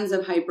tons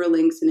of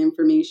hyperlinks and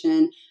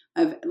information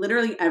of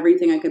literally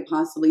everything I could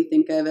possibly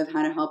think of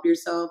how to help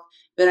yourself.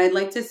 But I'd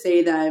like to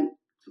say that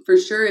for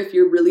sure, if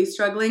you're really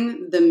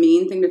struggling, the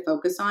main thing to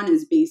focus on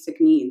is basic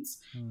needs.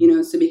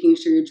 So making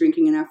sure you're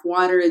drinking enough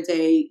water a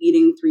day,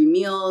 eating 3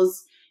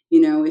 meals.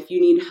 If you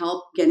need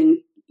help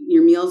getting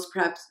your meals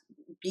prepped,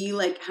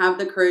 have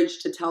the courage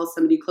to tell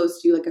somebody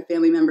close to you, like a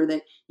family member,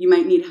 that you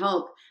might need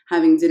help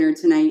having dinner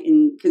tonight.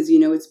 And because,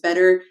 it's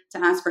better to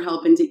ask for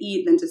help and to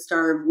eat than to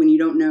starve when you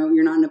don't know,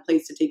 you're not in a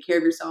place to take care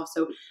of yourself.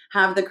 So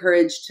have the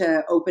courage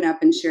to open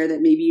up and share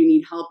that maybe you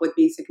need help with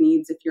basic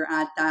needs if you're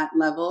at that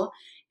level,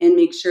 and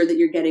make sure that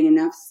you're getting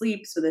enough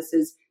sleep. So this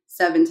is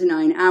 7 to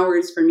 9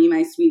 hours. For me,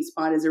 my sweet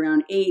spot is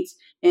around 8.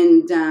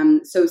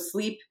 And so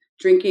sleep,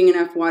 drinking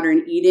enough water,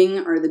 and eating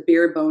are the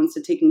bare bones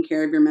to taking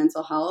care of your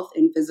mental health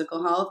and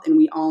physical health. And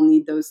we all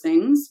need those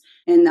things.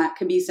 And that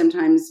could be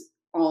sometimes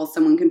all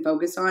someone can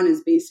focus on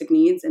is basic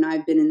needs. And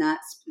I've been in that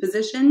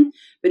position.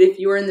 But if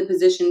you're in the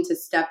position to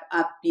step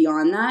up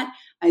beyond that,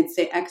 I'd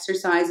say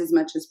exercise as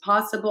much as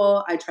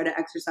possible. I try to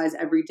exercise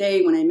every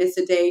day. When I miss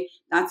a day,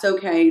 that's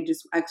okay.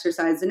 Just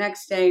exercise the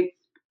next day.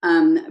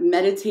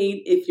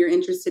 Meditate if you're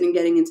interested in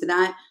getting into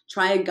that.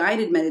 Try a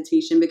guided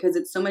meditation, because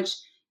it's so much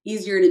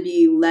easier to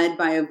be led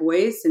by a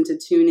voice and to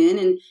tune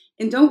in,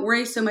 and don't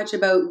worry so much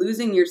about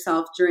losing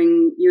yourself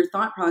during your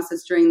thought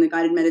process during the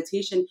guided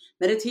meditation.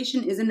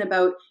 Meditation isn't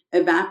about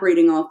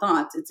evaporating all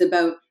thoughts. It's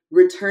about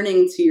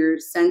returning to your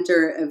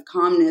center of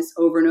calmness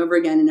over and over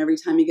again. And every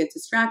time you get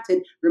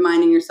distracted,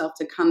 reminding yourself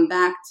to come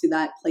back to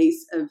that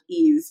place of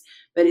ease.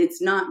 But it's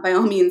not, by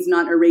all means,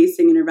 not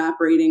erasing and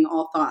evaporating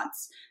all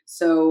thoughts.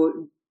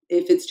 So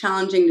if it's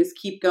challenging, just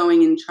keep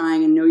going and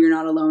trying, and know you're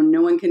not alone.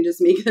 No one can just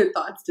make their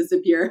thoughts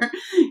disappear.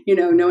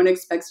 No one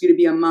expects you to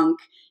be a monk.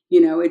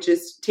 It's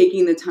just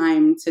taking the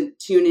time to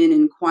tune in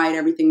and quiet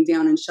everything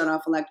down and shut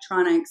off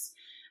electronics.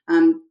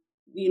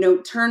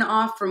 Turn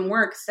off from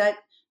work, set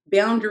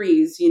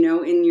boundaries,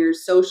 in your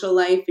social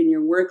life, in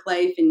your work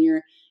life,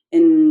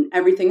 in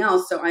everything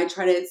else. So I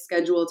try to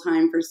schedule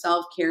time for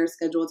self-care,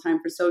 schedule time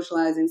for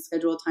socializing,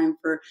 schedule time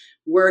for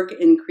work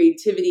and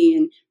creativity,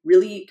 and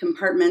really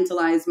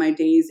compartmentalize my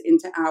days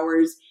into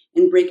hours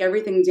and break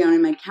everything down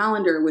in my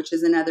calendar, which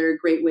is another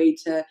great way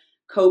to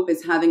cope,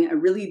 is having a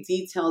really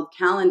detailed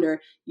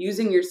calendar,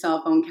 using your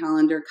cell phone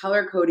calendar,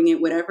 color coding it,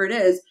 whatever it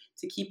is,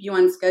 to keep you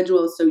on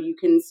schedule so you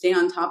can stay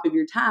on top of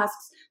your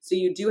tasks, so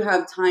you do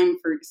have time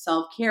for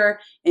self-care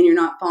and you're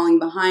not falling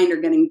behind or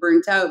getting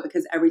burnt out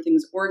because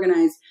everything's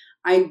organized.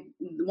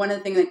 One of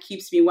the things that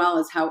keeps me well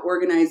is how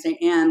organized I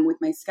am with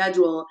my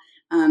schedule,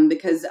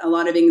 because a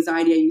lot of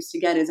anxiety I used to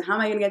get is, how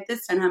am I going to get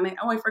this done?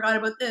 I forgot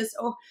about this.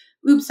 Oh,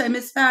 oops, I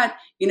missed that.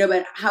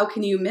 But how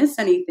can you miss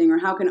anything, or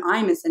how can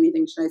I miss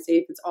anything, should I say,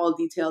 if it's all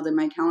detailed in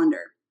my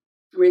calendar,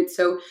 right?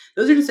 So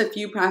those are just a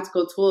few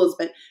practical tools,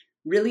 but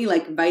really,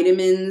 like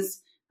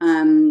vitamins,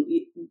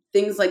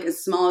 things like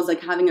as small as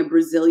like having a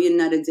Brazilian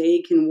nut a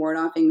day can ward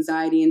off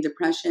anxiety and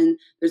depression.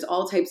 There's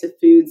all types of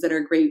foods that are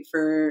great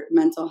for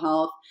mental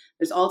health.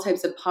 There's all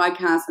types of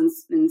podcasts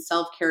and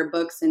self-care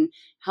books and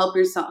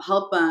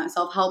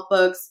self-help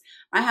books.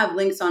 I have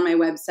links on my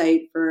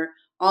website for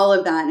all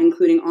of that,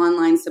 including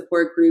online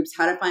support groups,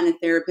 how to find a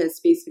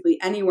therapist basically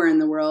anywhere in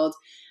the world,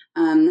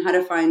 how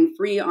to find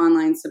free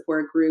online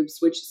support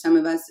groups, which some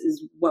of us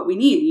is what we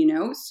need,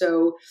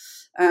 So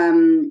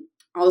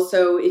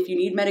also, if you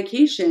need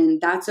medication,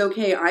 that's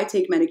okay. I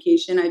take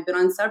medication. I've been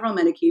on several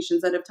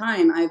medications at a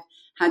time. I've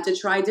had to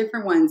try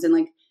different ones,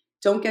 and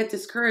don't get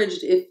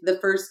discouraged if the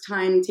first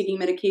time taking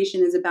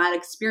medication is a bad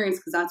experience,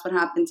 because that's what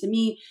happened to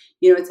me.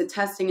 It's a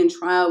testing and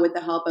trial with the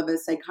help of a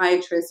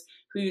psychiatrist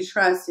who you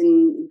trust,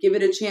 and give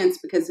it a chance,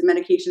 because the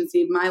medication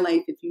saved my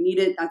life. If you need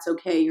it, that's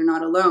okay. You're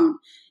not alone.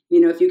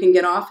 If you can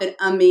get off it,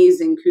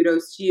 amazing.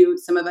 Kudos to you.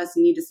 Some of us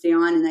need to stay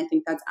on, and I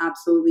think that's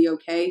absolutely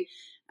okay.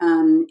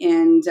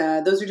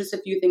 Those are just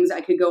a few things.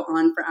 I could go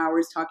on for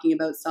hours talking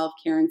about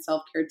self-care and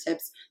self-care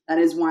tips. That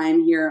is why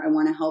I'm here. I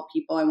want to help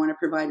people. I want to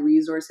provide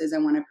resources. I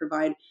want to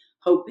provide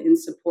hope and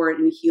support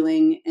and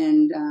healing.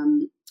 And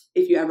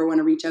if you ever want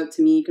to reach out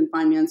to me, you can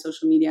find me on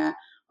social media.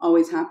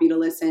 Always happy to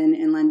listen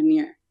and lend an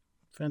ear.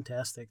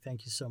 Fantastic.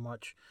 Thank you so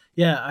much.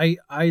 Yeah,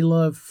 I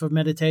love, for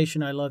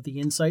meditation, I love the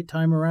Insight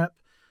Timer app.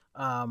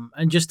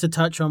 And just to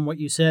touch on what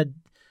you said,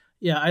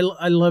 yeah,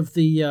 I love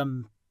the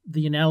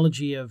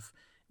analogy of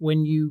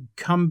when you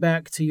come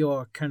back to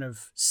your kind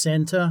of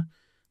center,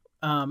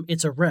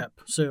 it's a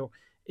rep. So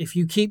if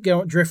you keep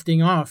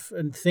drifting off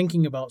and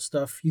thinking about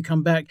stuff, you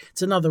come back,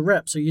 it's another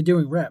rep. So you're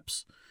doing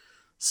reps.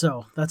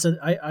 So that's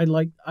I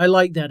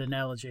like that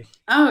analogy.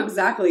 Oh,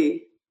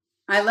 exactly.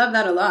 I love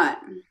that a lot.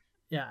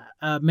 Yeah.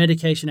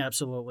 Medication.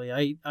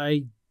 Absolutely.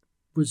 I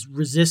was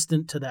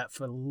resistant to that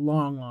for a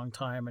long, long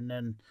time. And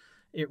then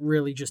it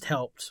really just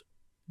helped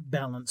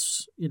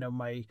balance,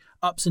 my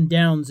ups and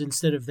downs.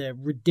 Instead of their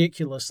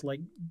ridiculous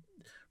like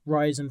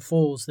rise and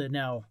falls, they're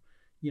now,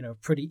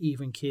 pretty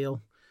even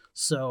keel.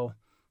 So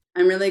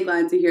I'm really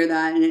glad to hear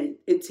that. And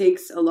it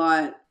takes a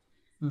lot.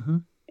 Mm-hmm.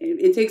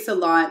 It takes a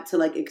lot to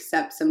like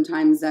accept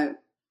sometimes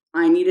that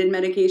I needed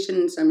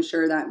medication. So I'm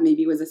sure that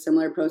maybe was a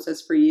similar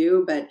process for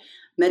you, but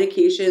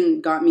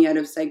medication got me out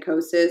of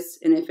psychosis.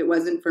 And if it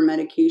wasn't for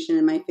medication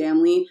in my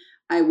family,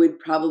 I would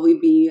probably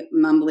be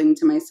mumbling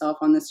to myself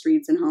on the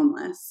streets and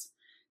homeless.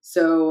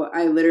 So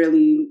I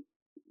literally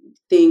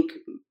think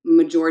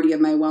majority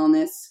of my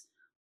wellness,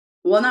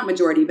 well, not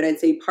majority, but I'd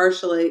say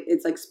partially,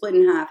 it's like split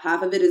in half.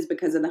 Half of it is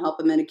because of the help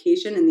of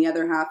medication, and the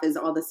other half is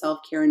all the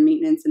self-care and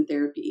maintenance and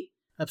therapy.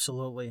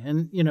 Absolutely.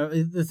 And,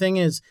 the thing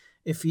is,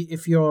 if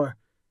you're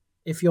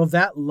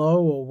that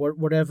low or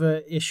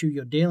whatever issue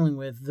you're dealing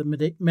with,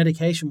 the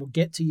medication will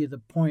get to you the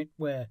point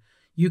where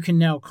you can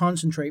now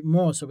concentrate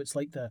more. So it's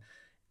like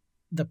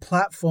the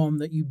platform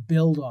that you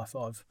build off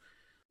of.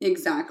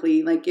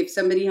 Exactly. Like if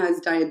somebody has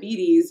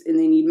diabetes and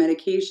they need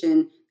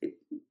medication,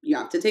 you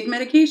have to take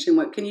medication.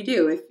 What can you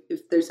do?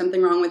 If there's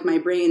something wrong with my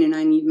brain and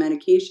I need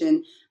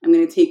medication, I'm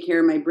going to take care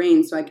of my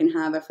brain so I can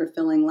have a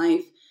fulfilling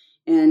life.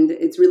 And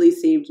it's really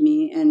saved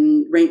me.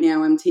 And right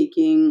now I'm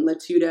taking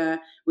Latuda,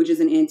 which is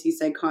an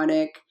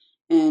antipsychotic,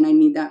 and I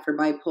need that for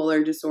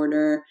bipolar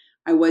disorder.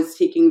 I was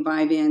taking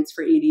Vyvanse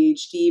for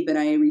ADHD, but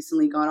I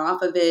recently got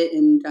off of it,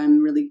 and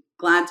I'm really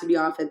glad to be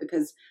off it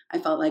because I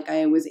felt like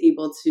I was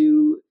able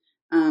to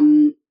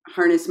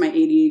harness my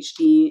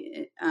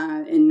ADHD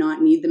and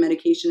not need the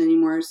medication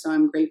anymore. So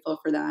I'm grateful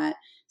for that.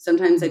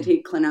 Sometimes I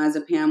take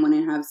clonazepam when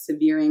I have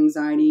severe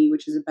anxiety,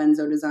 which is a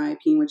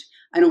benzodiazepine, which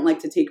I don't like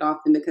to take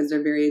often because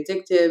they're very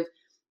addictive.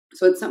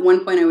 So at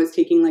one point I was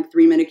taking like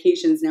 3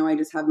 medications. Now I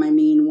just have my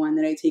main one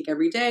that I take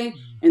every day,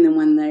 and then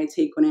one that I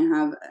take when I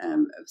have a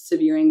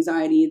severe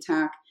anxiety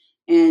attack.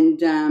 And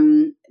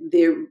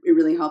it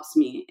really helps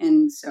me.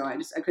 And so I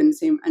couldn't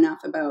say enough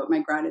about my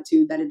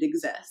gratitude that it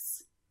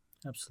exists.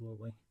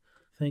 Absolutely.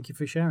 Thank you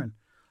for sharing.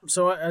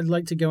 So I'd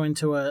like to go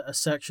into a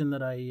section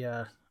that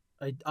I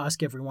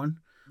ask everyone.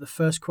 The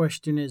first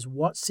question is,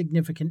 what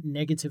significant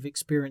negative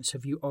experience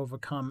have you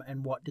overcome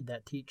and what did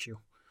that teach you?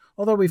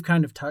 Although we've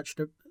kind of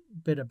touched a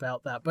bit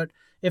about that, but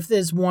if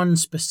there's one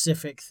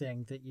specific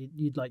thing that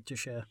you'd like to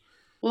share.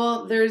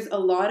 Well, there's a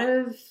lot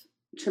of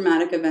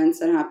traumatic events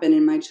that happen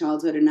in my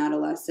childhood and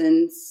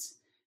adolescence,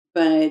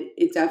 but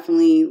it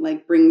definitely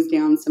like brings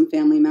down some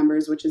family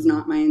members, which is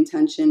not my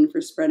intention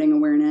for spreading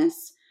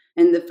awareness.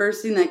 And the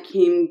first thing that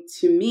came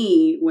to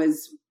me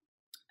was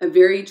a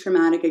very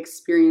traumatic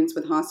experience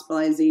with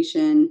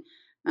hospitalization.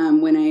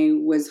 When I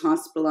was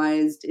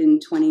hospitalized in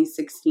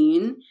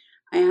 2016,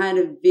 I had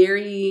a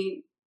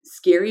very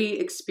scary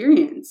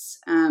experience.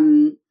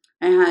 I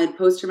had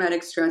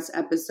post-traumatic stress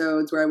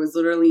episodes where I was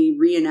literally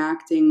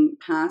reenacting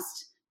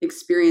past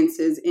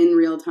experiences in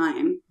real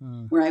time,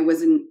 where I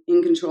wasn't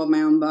in control of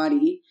my own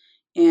body.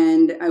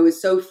 And I was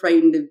so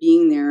frightened of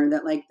being there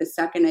that like the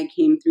second I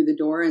came through the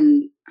door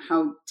and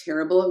how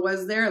terrible it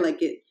was there,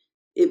 like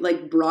it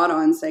like brought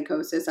on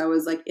psychosis. I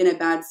was like in a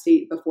bad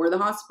state before the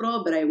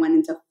hospital, but I went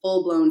into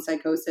full-blown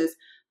psychosis,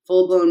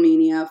 full-blown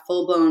mania,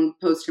 full-blown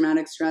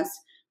post-traumatic stress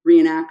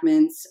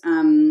reenactments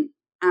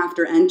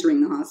after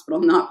entering the hospital,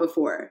 not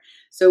before.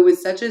 So it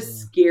was such a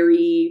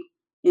scary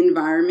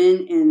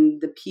environment,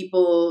 and the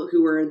people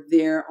who were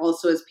there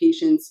also as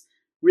patients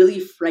really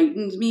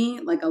frightened me.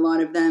 Like a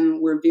lot of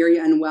them were very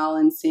unwell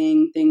and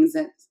saying things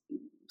that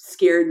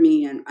scared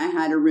me. And I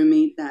had a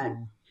roommate that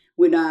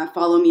would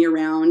follow me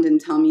around and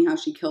tell me how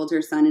she killed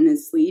her son in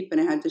his sleep, and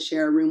I had to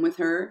share a room with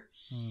her.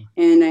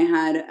 And I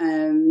had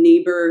a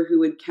neighbor who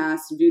would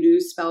cast voodoo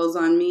spells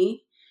on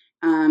me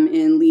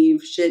and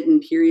leave shit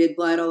and period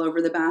blood all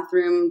over the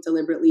bathroom,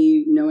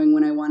 deliberately knowing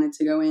when I wanted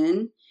to go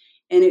in.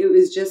 And it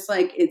was just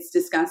like, it's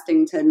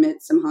disgusting to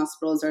admit some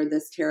hospitals are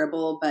this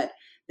terrible, but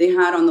they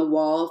had on the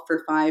wall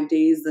for 5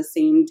 days the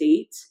same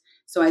date.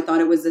 So I thought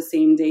it was the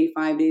same day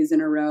 5 days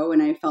in a row.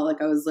 And I felt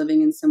like I was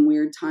living in some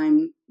weird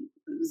time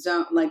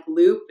zone, like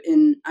loop.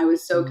 And I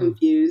was so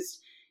confused.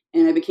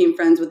 And I became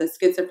friends with a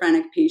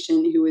schizophrenic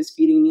patient who was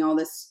feeding me all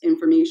this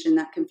information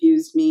that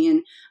confused me.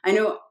 And I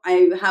know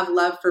I have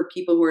love for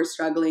people who are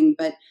struggling,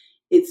 but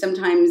it's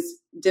sometimes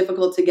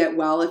difficult to get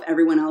well if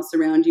everyone else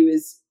around you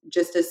is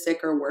just as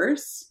sick or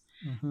worse.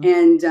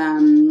 And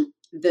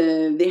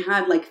they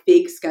had like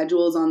fake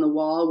schedules on the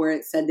wall where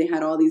it said they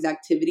had all these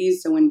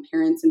activities. So when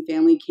parents and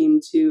family came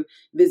to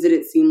visit,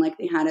 it seemed like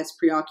they had us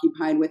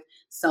preoccupied with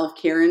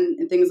self-care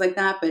and things like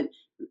that. But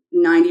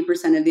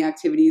 90% of the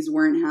activities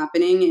weren't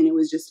happening, and it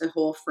was just a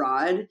whole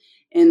fraud.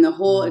 And the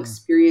whole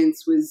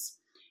experience was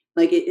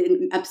like,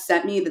 it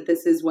upset me that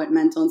this is what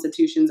mental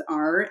institutions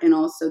are. And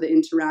also the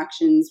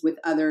interactions with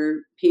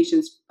other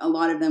patients, a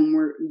lot of them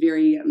were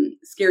very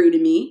scary to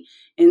me.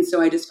 And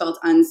so I just felt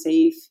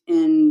unsafe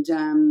and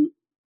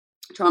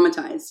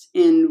traumatized.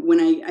 And when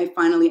I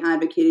finally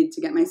advocated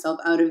to get myself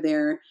out of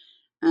there,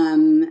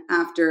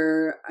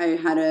 after I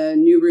had a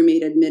new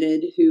roommate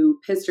admitted who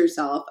pissed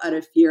herself out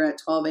of fear at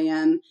 12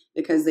 a.m.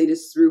 because they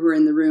just threw her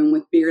in the room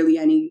with barely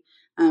any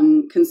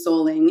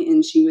consoling.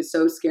 And she was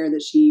so scared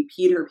that she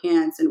peed her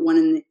pants at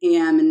 1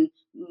 a.m. And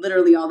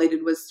literally all they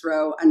did was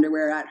throw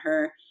underwear at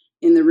her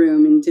in the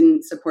room and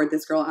didn't support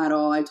this girl at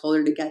all. I told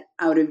her to get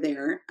out of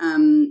there.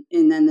 And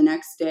then the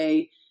next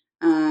day,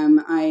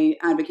 I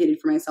advocated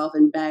for myself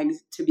and begged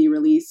to be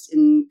released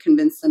and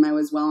convinced them I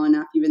was well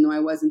enough, even though I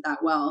wasn't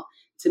that well,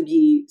 to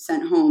be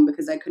sent home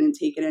because I couldn't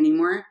take it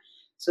anymore.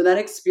 So that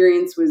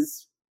experience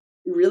was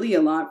really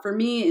a lot for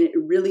me. And it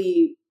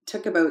really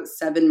took about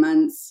 7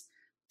 months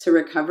to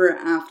recover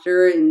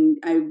after. And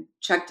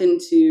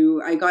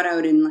I got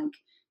out in like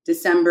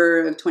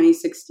December of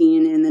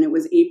 2016. And then it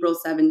was April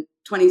 7th,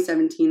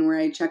 2017, where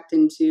I checked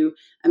into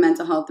a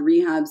mental health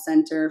rehab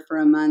center for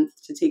a month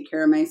to take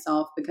care of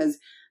myself because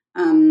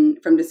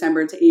from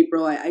December to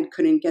April, I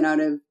couldn't get out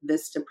of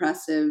this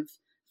depressive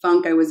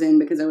funk I was in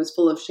because I was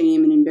full of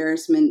shame and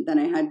embarrassment that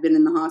I had been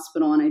in the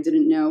hospital, and I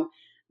didn't know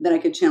that I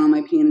could channel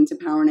my pain into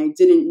power, and I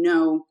didn't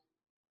know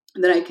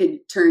that I could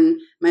turn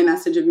my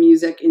message of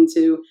music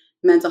into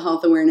mental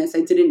health awareness.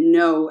 I didn't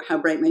know how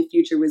bright my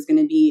future was going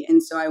to be,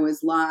 and so I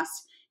was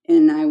lost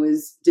and I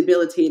was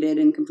debilitated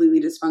and completely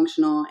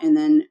dysfunctional. And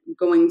then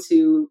going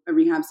to a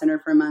rehab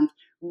center for a month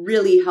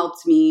really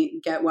helped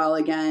me get well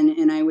again.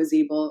 And I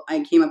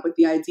came up with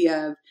the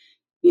idea of,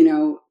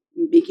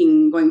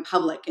 going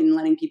public and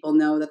letting people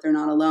know that they're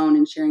not alone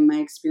and sharing my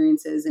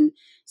experiences. And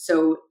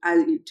so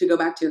to go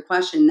back to your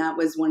question, that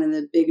was one of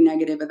the big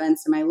negative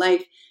events in my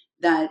life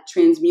that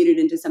transmuted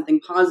into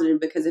something positive,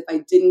 because if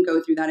I didn't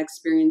go through that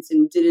experience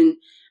and didn't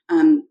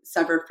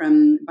suffer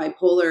from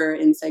bipolar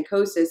and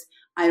psychosis,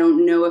 I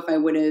don't know if I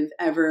would have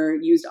ever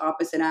used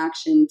opposite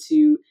action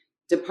to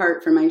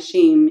depart from my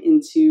shame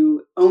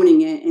into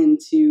owning it,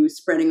 into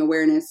spreading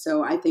awareness.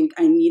 So I think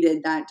I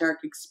needed that dark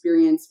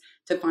experience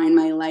to find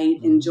my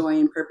light and joy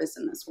and purpose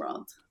in this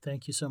world.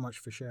 Thank you so much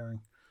for sharing.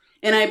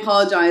 And I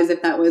apologize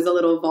if that was a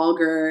little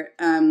vulgar.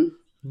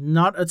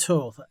 Not at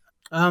all.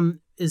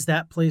 Is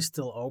that place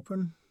still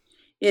open?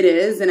 It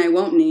is, and I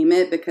won't name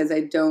it because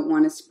I don't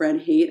want to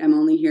spread hate. I'm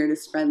only here to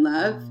spread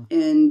love.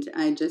 And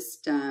I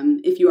just,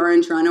 if you are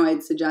in Toronto,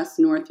 I'd suggest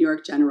North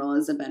York General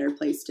is a better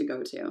place to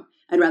go to.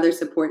 I'd rather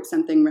support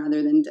something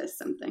rather than diss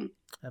something.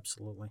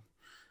 Absolutely.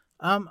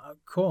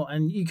 Cool.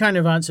 And you kind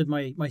of answered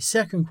my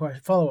second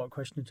follow-up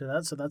question to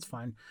that, so that's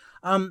fine.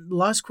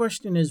 Last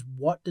question is,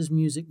 what does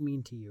music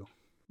mean to you?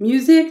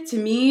 Music, to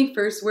me,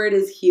 first word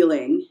is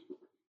healing.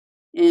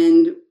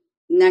 And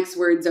next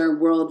words are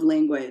world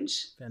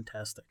language.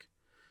 Fantastic.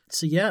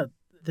 So yeah,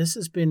 this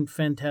has been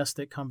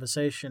fantastic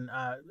conversation.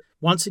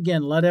 Once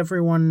again, let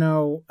everyone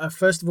know,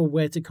 first of all,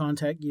 where to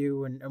contact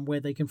you and where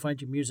they can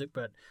find your music,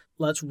 but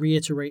let's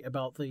reiterate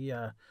about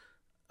the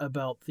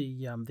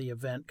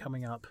event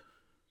coming up.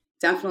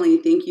 Definitely.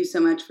 Thank you so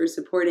much for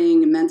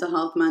supporting Mental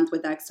Health Month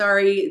with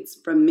Xari. It's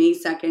from May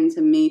 2nd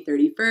to May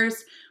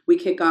 31st. We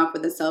kick off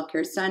with a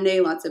Self-Care Sunday,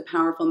 lots of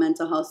powerful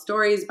mental health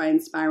stories by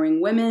inspiring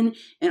women,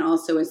 and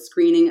also a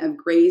screening of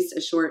Grace, a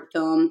short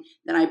film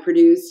that I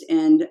produced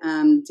and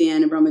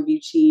Dan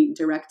Abramovici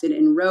directed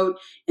and wrote.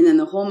 And then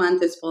the whole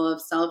month is full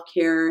of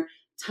self-care,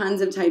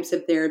 tons of types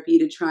of therapy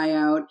to try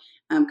out,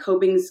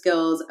 coping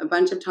skills, a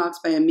bunch of talks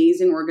by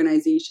amazing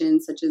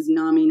organizations such as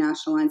NAMI,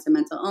 National Alliance of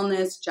Mental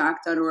Illness,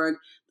 Jack.org,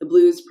 the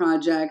Blues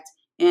Project,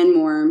 and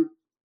more.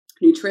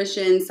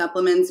 Nutrition,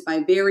 supplements by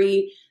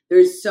Very.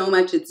 There's so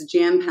much. It's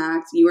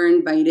jam-packed. You are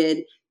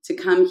invited to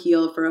come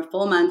heal for a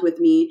full month with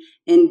me,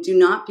 and do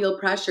not feel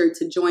pressured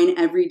to join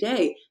every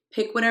day.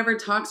 Pick whatever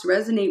talks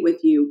resonate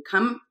with you.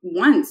 Come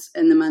once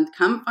in the month.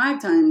 Come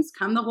 5 times.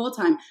 Come the whole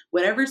time.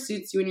 Whatever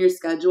suits you in your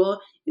schedule.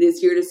 It is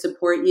here to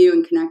support you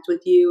and connect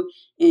with you.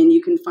 And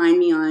you can find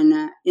me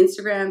on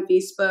Instagram,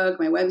 Facebook,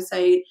 my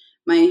website.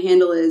 My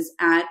handle is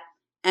at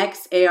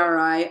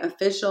XARI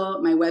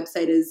Official. My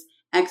website is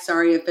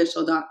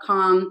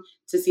xariofficial.com.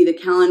 To see the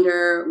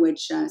calendar,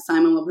 which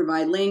Simon will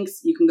provide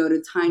links, you can go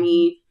to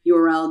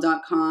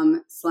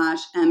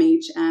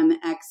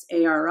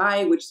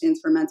tinyurl.com/MHMXARI, which stands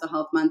for Mental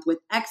Health Month with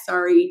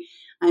Xari.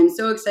 I'm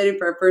so excited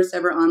for our first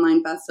ever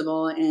online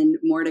festival and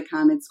more to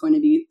come. It's going to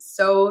be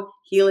so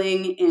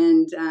healing,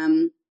 and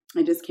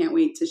I just can't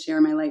wait to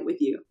share my light with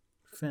you.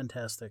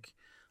 Fantastic.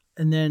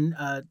 And then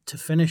to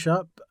finish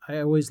up, I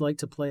always like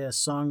to play a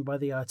song by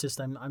the artist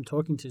I'm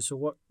talking to. So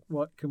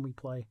what can we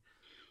play?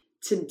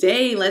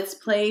 Today, let's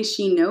play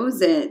She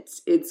Knows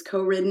It. It's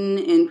co-written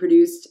and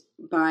produced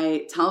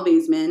by Tal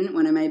Vaisman,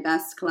 one of my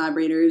best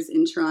collaborators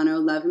in Toronto.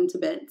 Love him to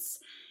bits.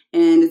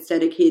 And it's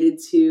dedicated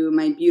to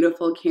my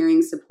beautiful,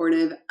 caring,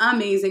 supportive,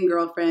 amazing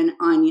girlfriend,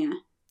 Anya.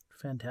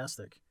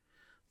 Fantastic.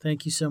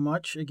 Thank you so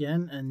much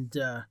again. And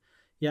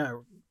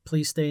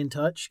please stay in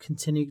touch.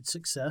 Continued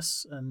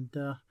success. And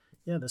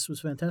this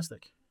was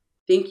fantastic.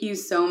 Thank you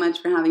so much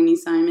for having me,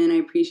 Simon. I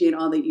appreciate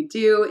all that you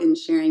do and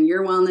sharing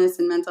your wellness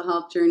and mental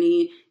health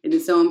journey. It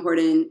is so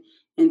important.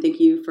 And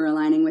thank you for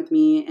aligning with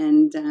me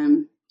and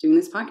doing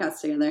this podcast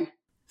together.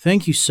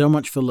 Thank you so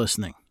much for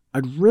listening.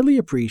 I'd really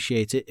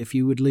appreciate it if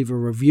you would leave a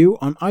review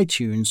on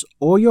iTunes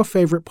or your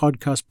favorite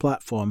podcast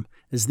platform,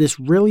 as this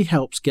really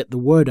helps get the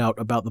word out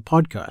about the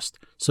podcast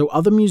so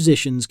other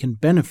musicians can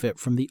benefit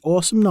from the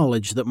awesome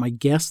knowledge that my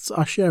guests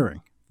are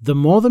sharing. The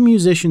more the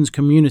musicians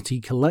community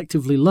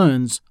collectively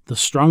learns, the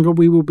stronger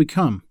we will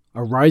become.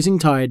 A rising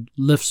tide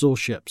lifts all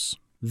ships.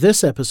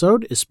 This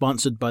episode is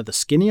sponsored by the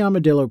Skinny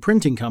Armadillo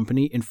Printing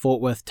Company in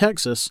Fort Worth,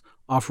 Texas,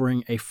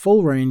 offering a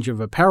full range of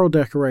apparel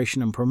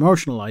decoration and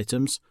promotional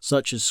items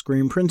such as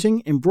screen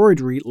printing,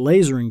 embroidery,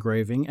 laser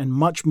engraving, and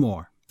much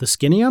more. The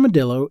Skinny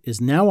Armadillo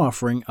is now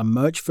offering a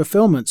merch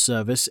fulfillment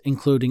service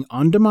including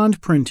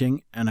on-demand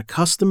printing and a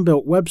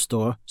custom-built web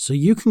store so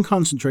you can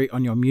concentrate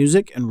on your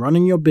music and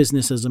running your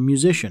business as a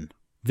musician.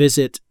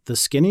 Visit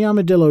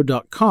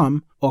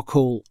theskinnyarmadillo.com or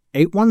call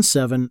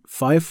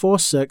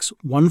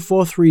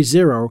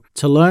 817-546-1430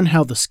 to learn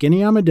how the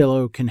Skinny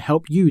Armadillo can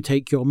help you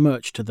take your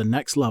merch to the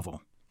next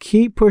level.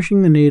 Keep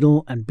pushing the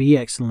needle and be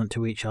excellent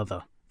to each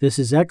other. This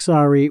is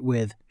XRE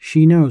with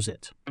She Knows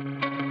It.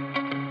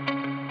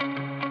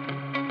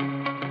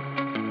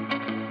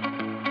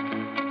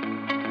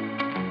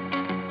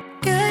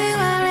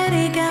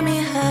 Got me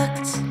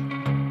hooked.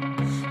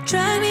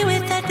 Drive me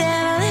with that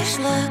devilish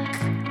look.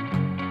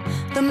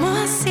 The more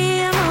I see,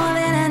 the more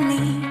that I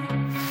need.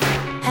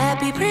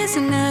 Happy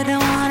prisoner,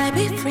 don't wanna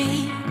be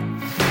free.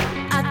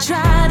 I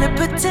try to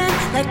pretend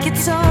like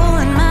it's all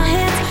in my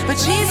hands, but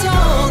she's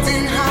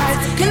holding hard,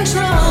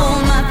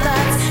 control my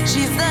thoughts.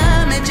 She's the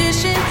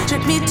magician,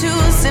 trick me to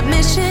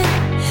submission.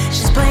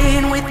 She's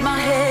playing with my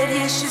head,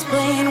 yeah, she's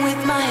playing with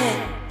my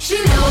head. She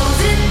knows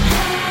it.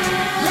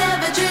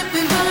 Lava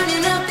dripping,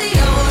 burning up the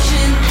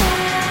ocean.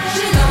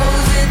 She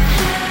knows it.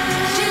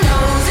 She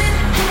knows it.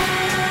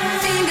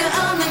 Finger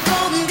on the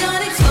golden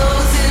gun,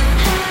 explosive.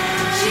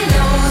 She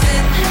knows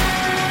it.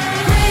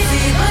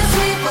 Crazy but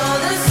sweet for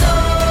the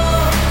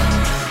soul.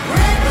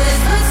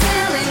 Reckless but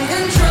still in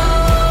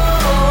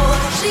control.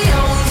 She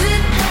owns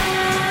it.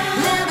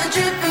 Lava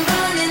dripping,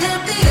 burning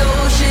up the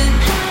ocean.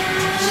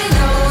 She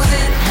knows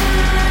it.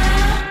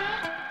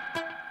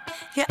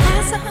 Your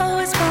eyes are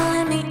always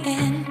pulling me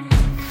in.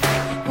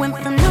 Went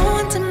from no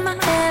one to my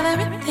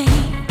everything.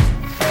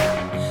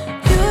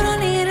 You don't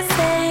need to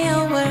say a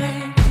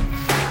word.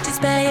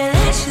 Just bow your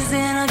lashes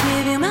and I'll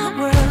give you my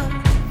world.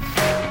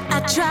 I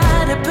try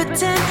to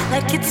pretend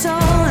like it's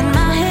all in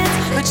my hands,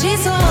 but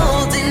she's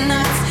holding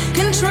knots,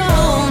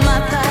 control my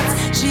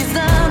thoughts. She's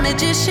the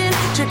magician,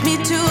 trick me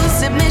to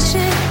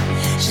submission.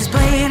 She's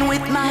playing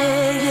with my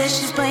head, yeah,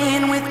 she's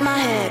playing with my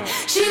head.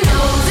 She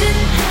knows it.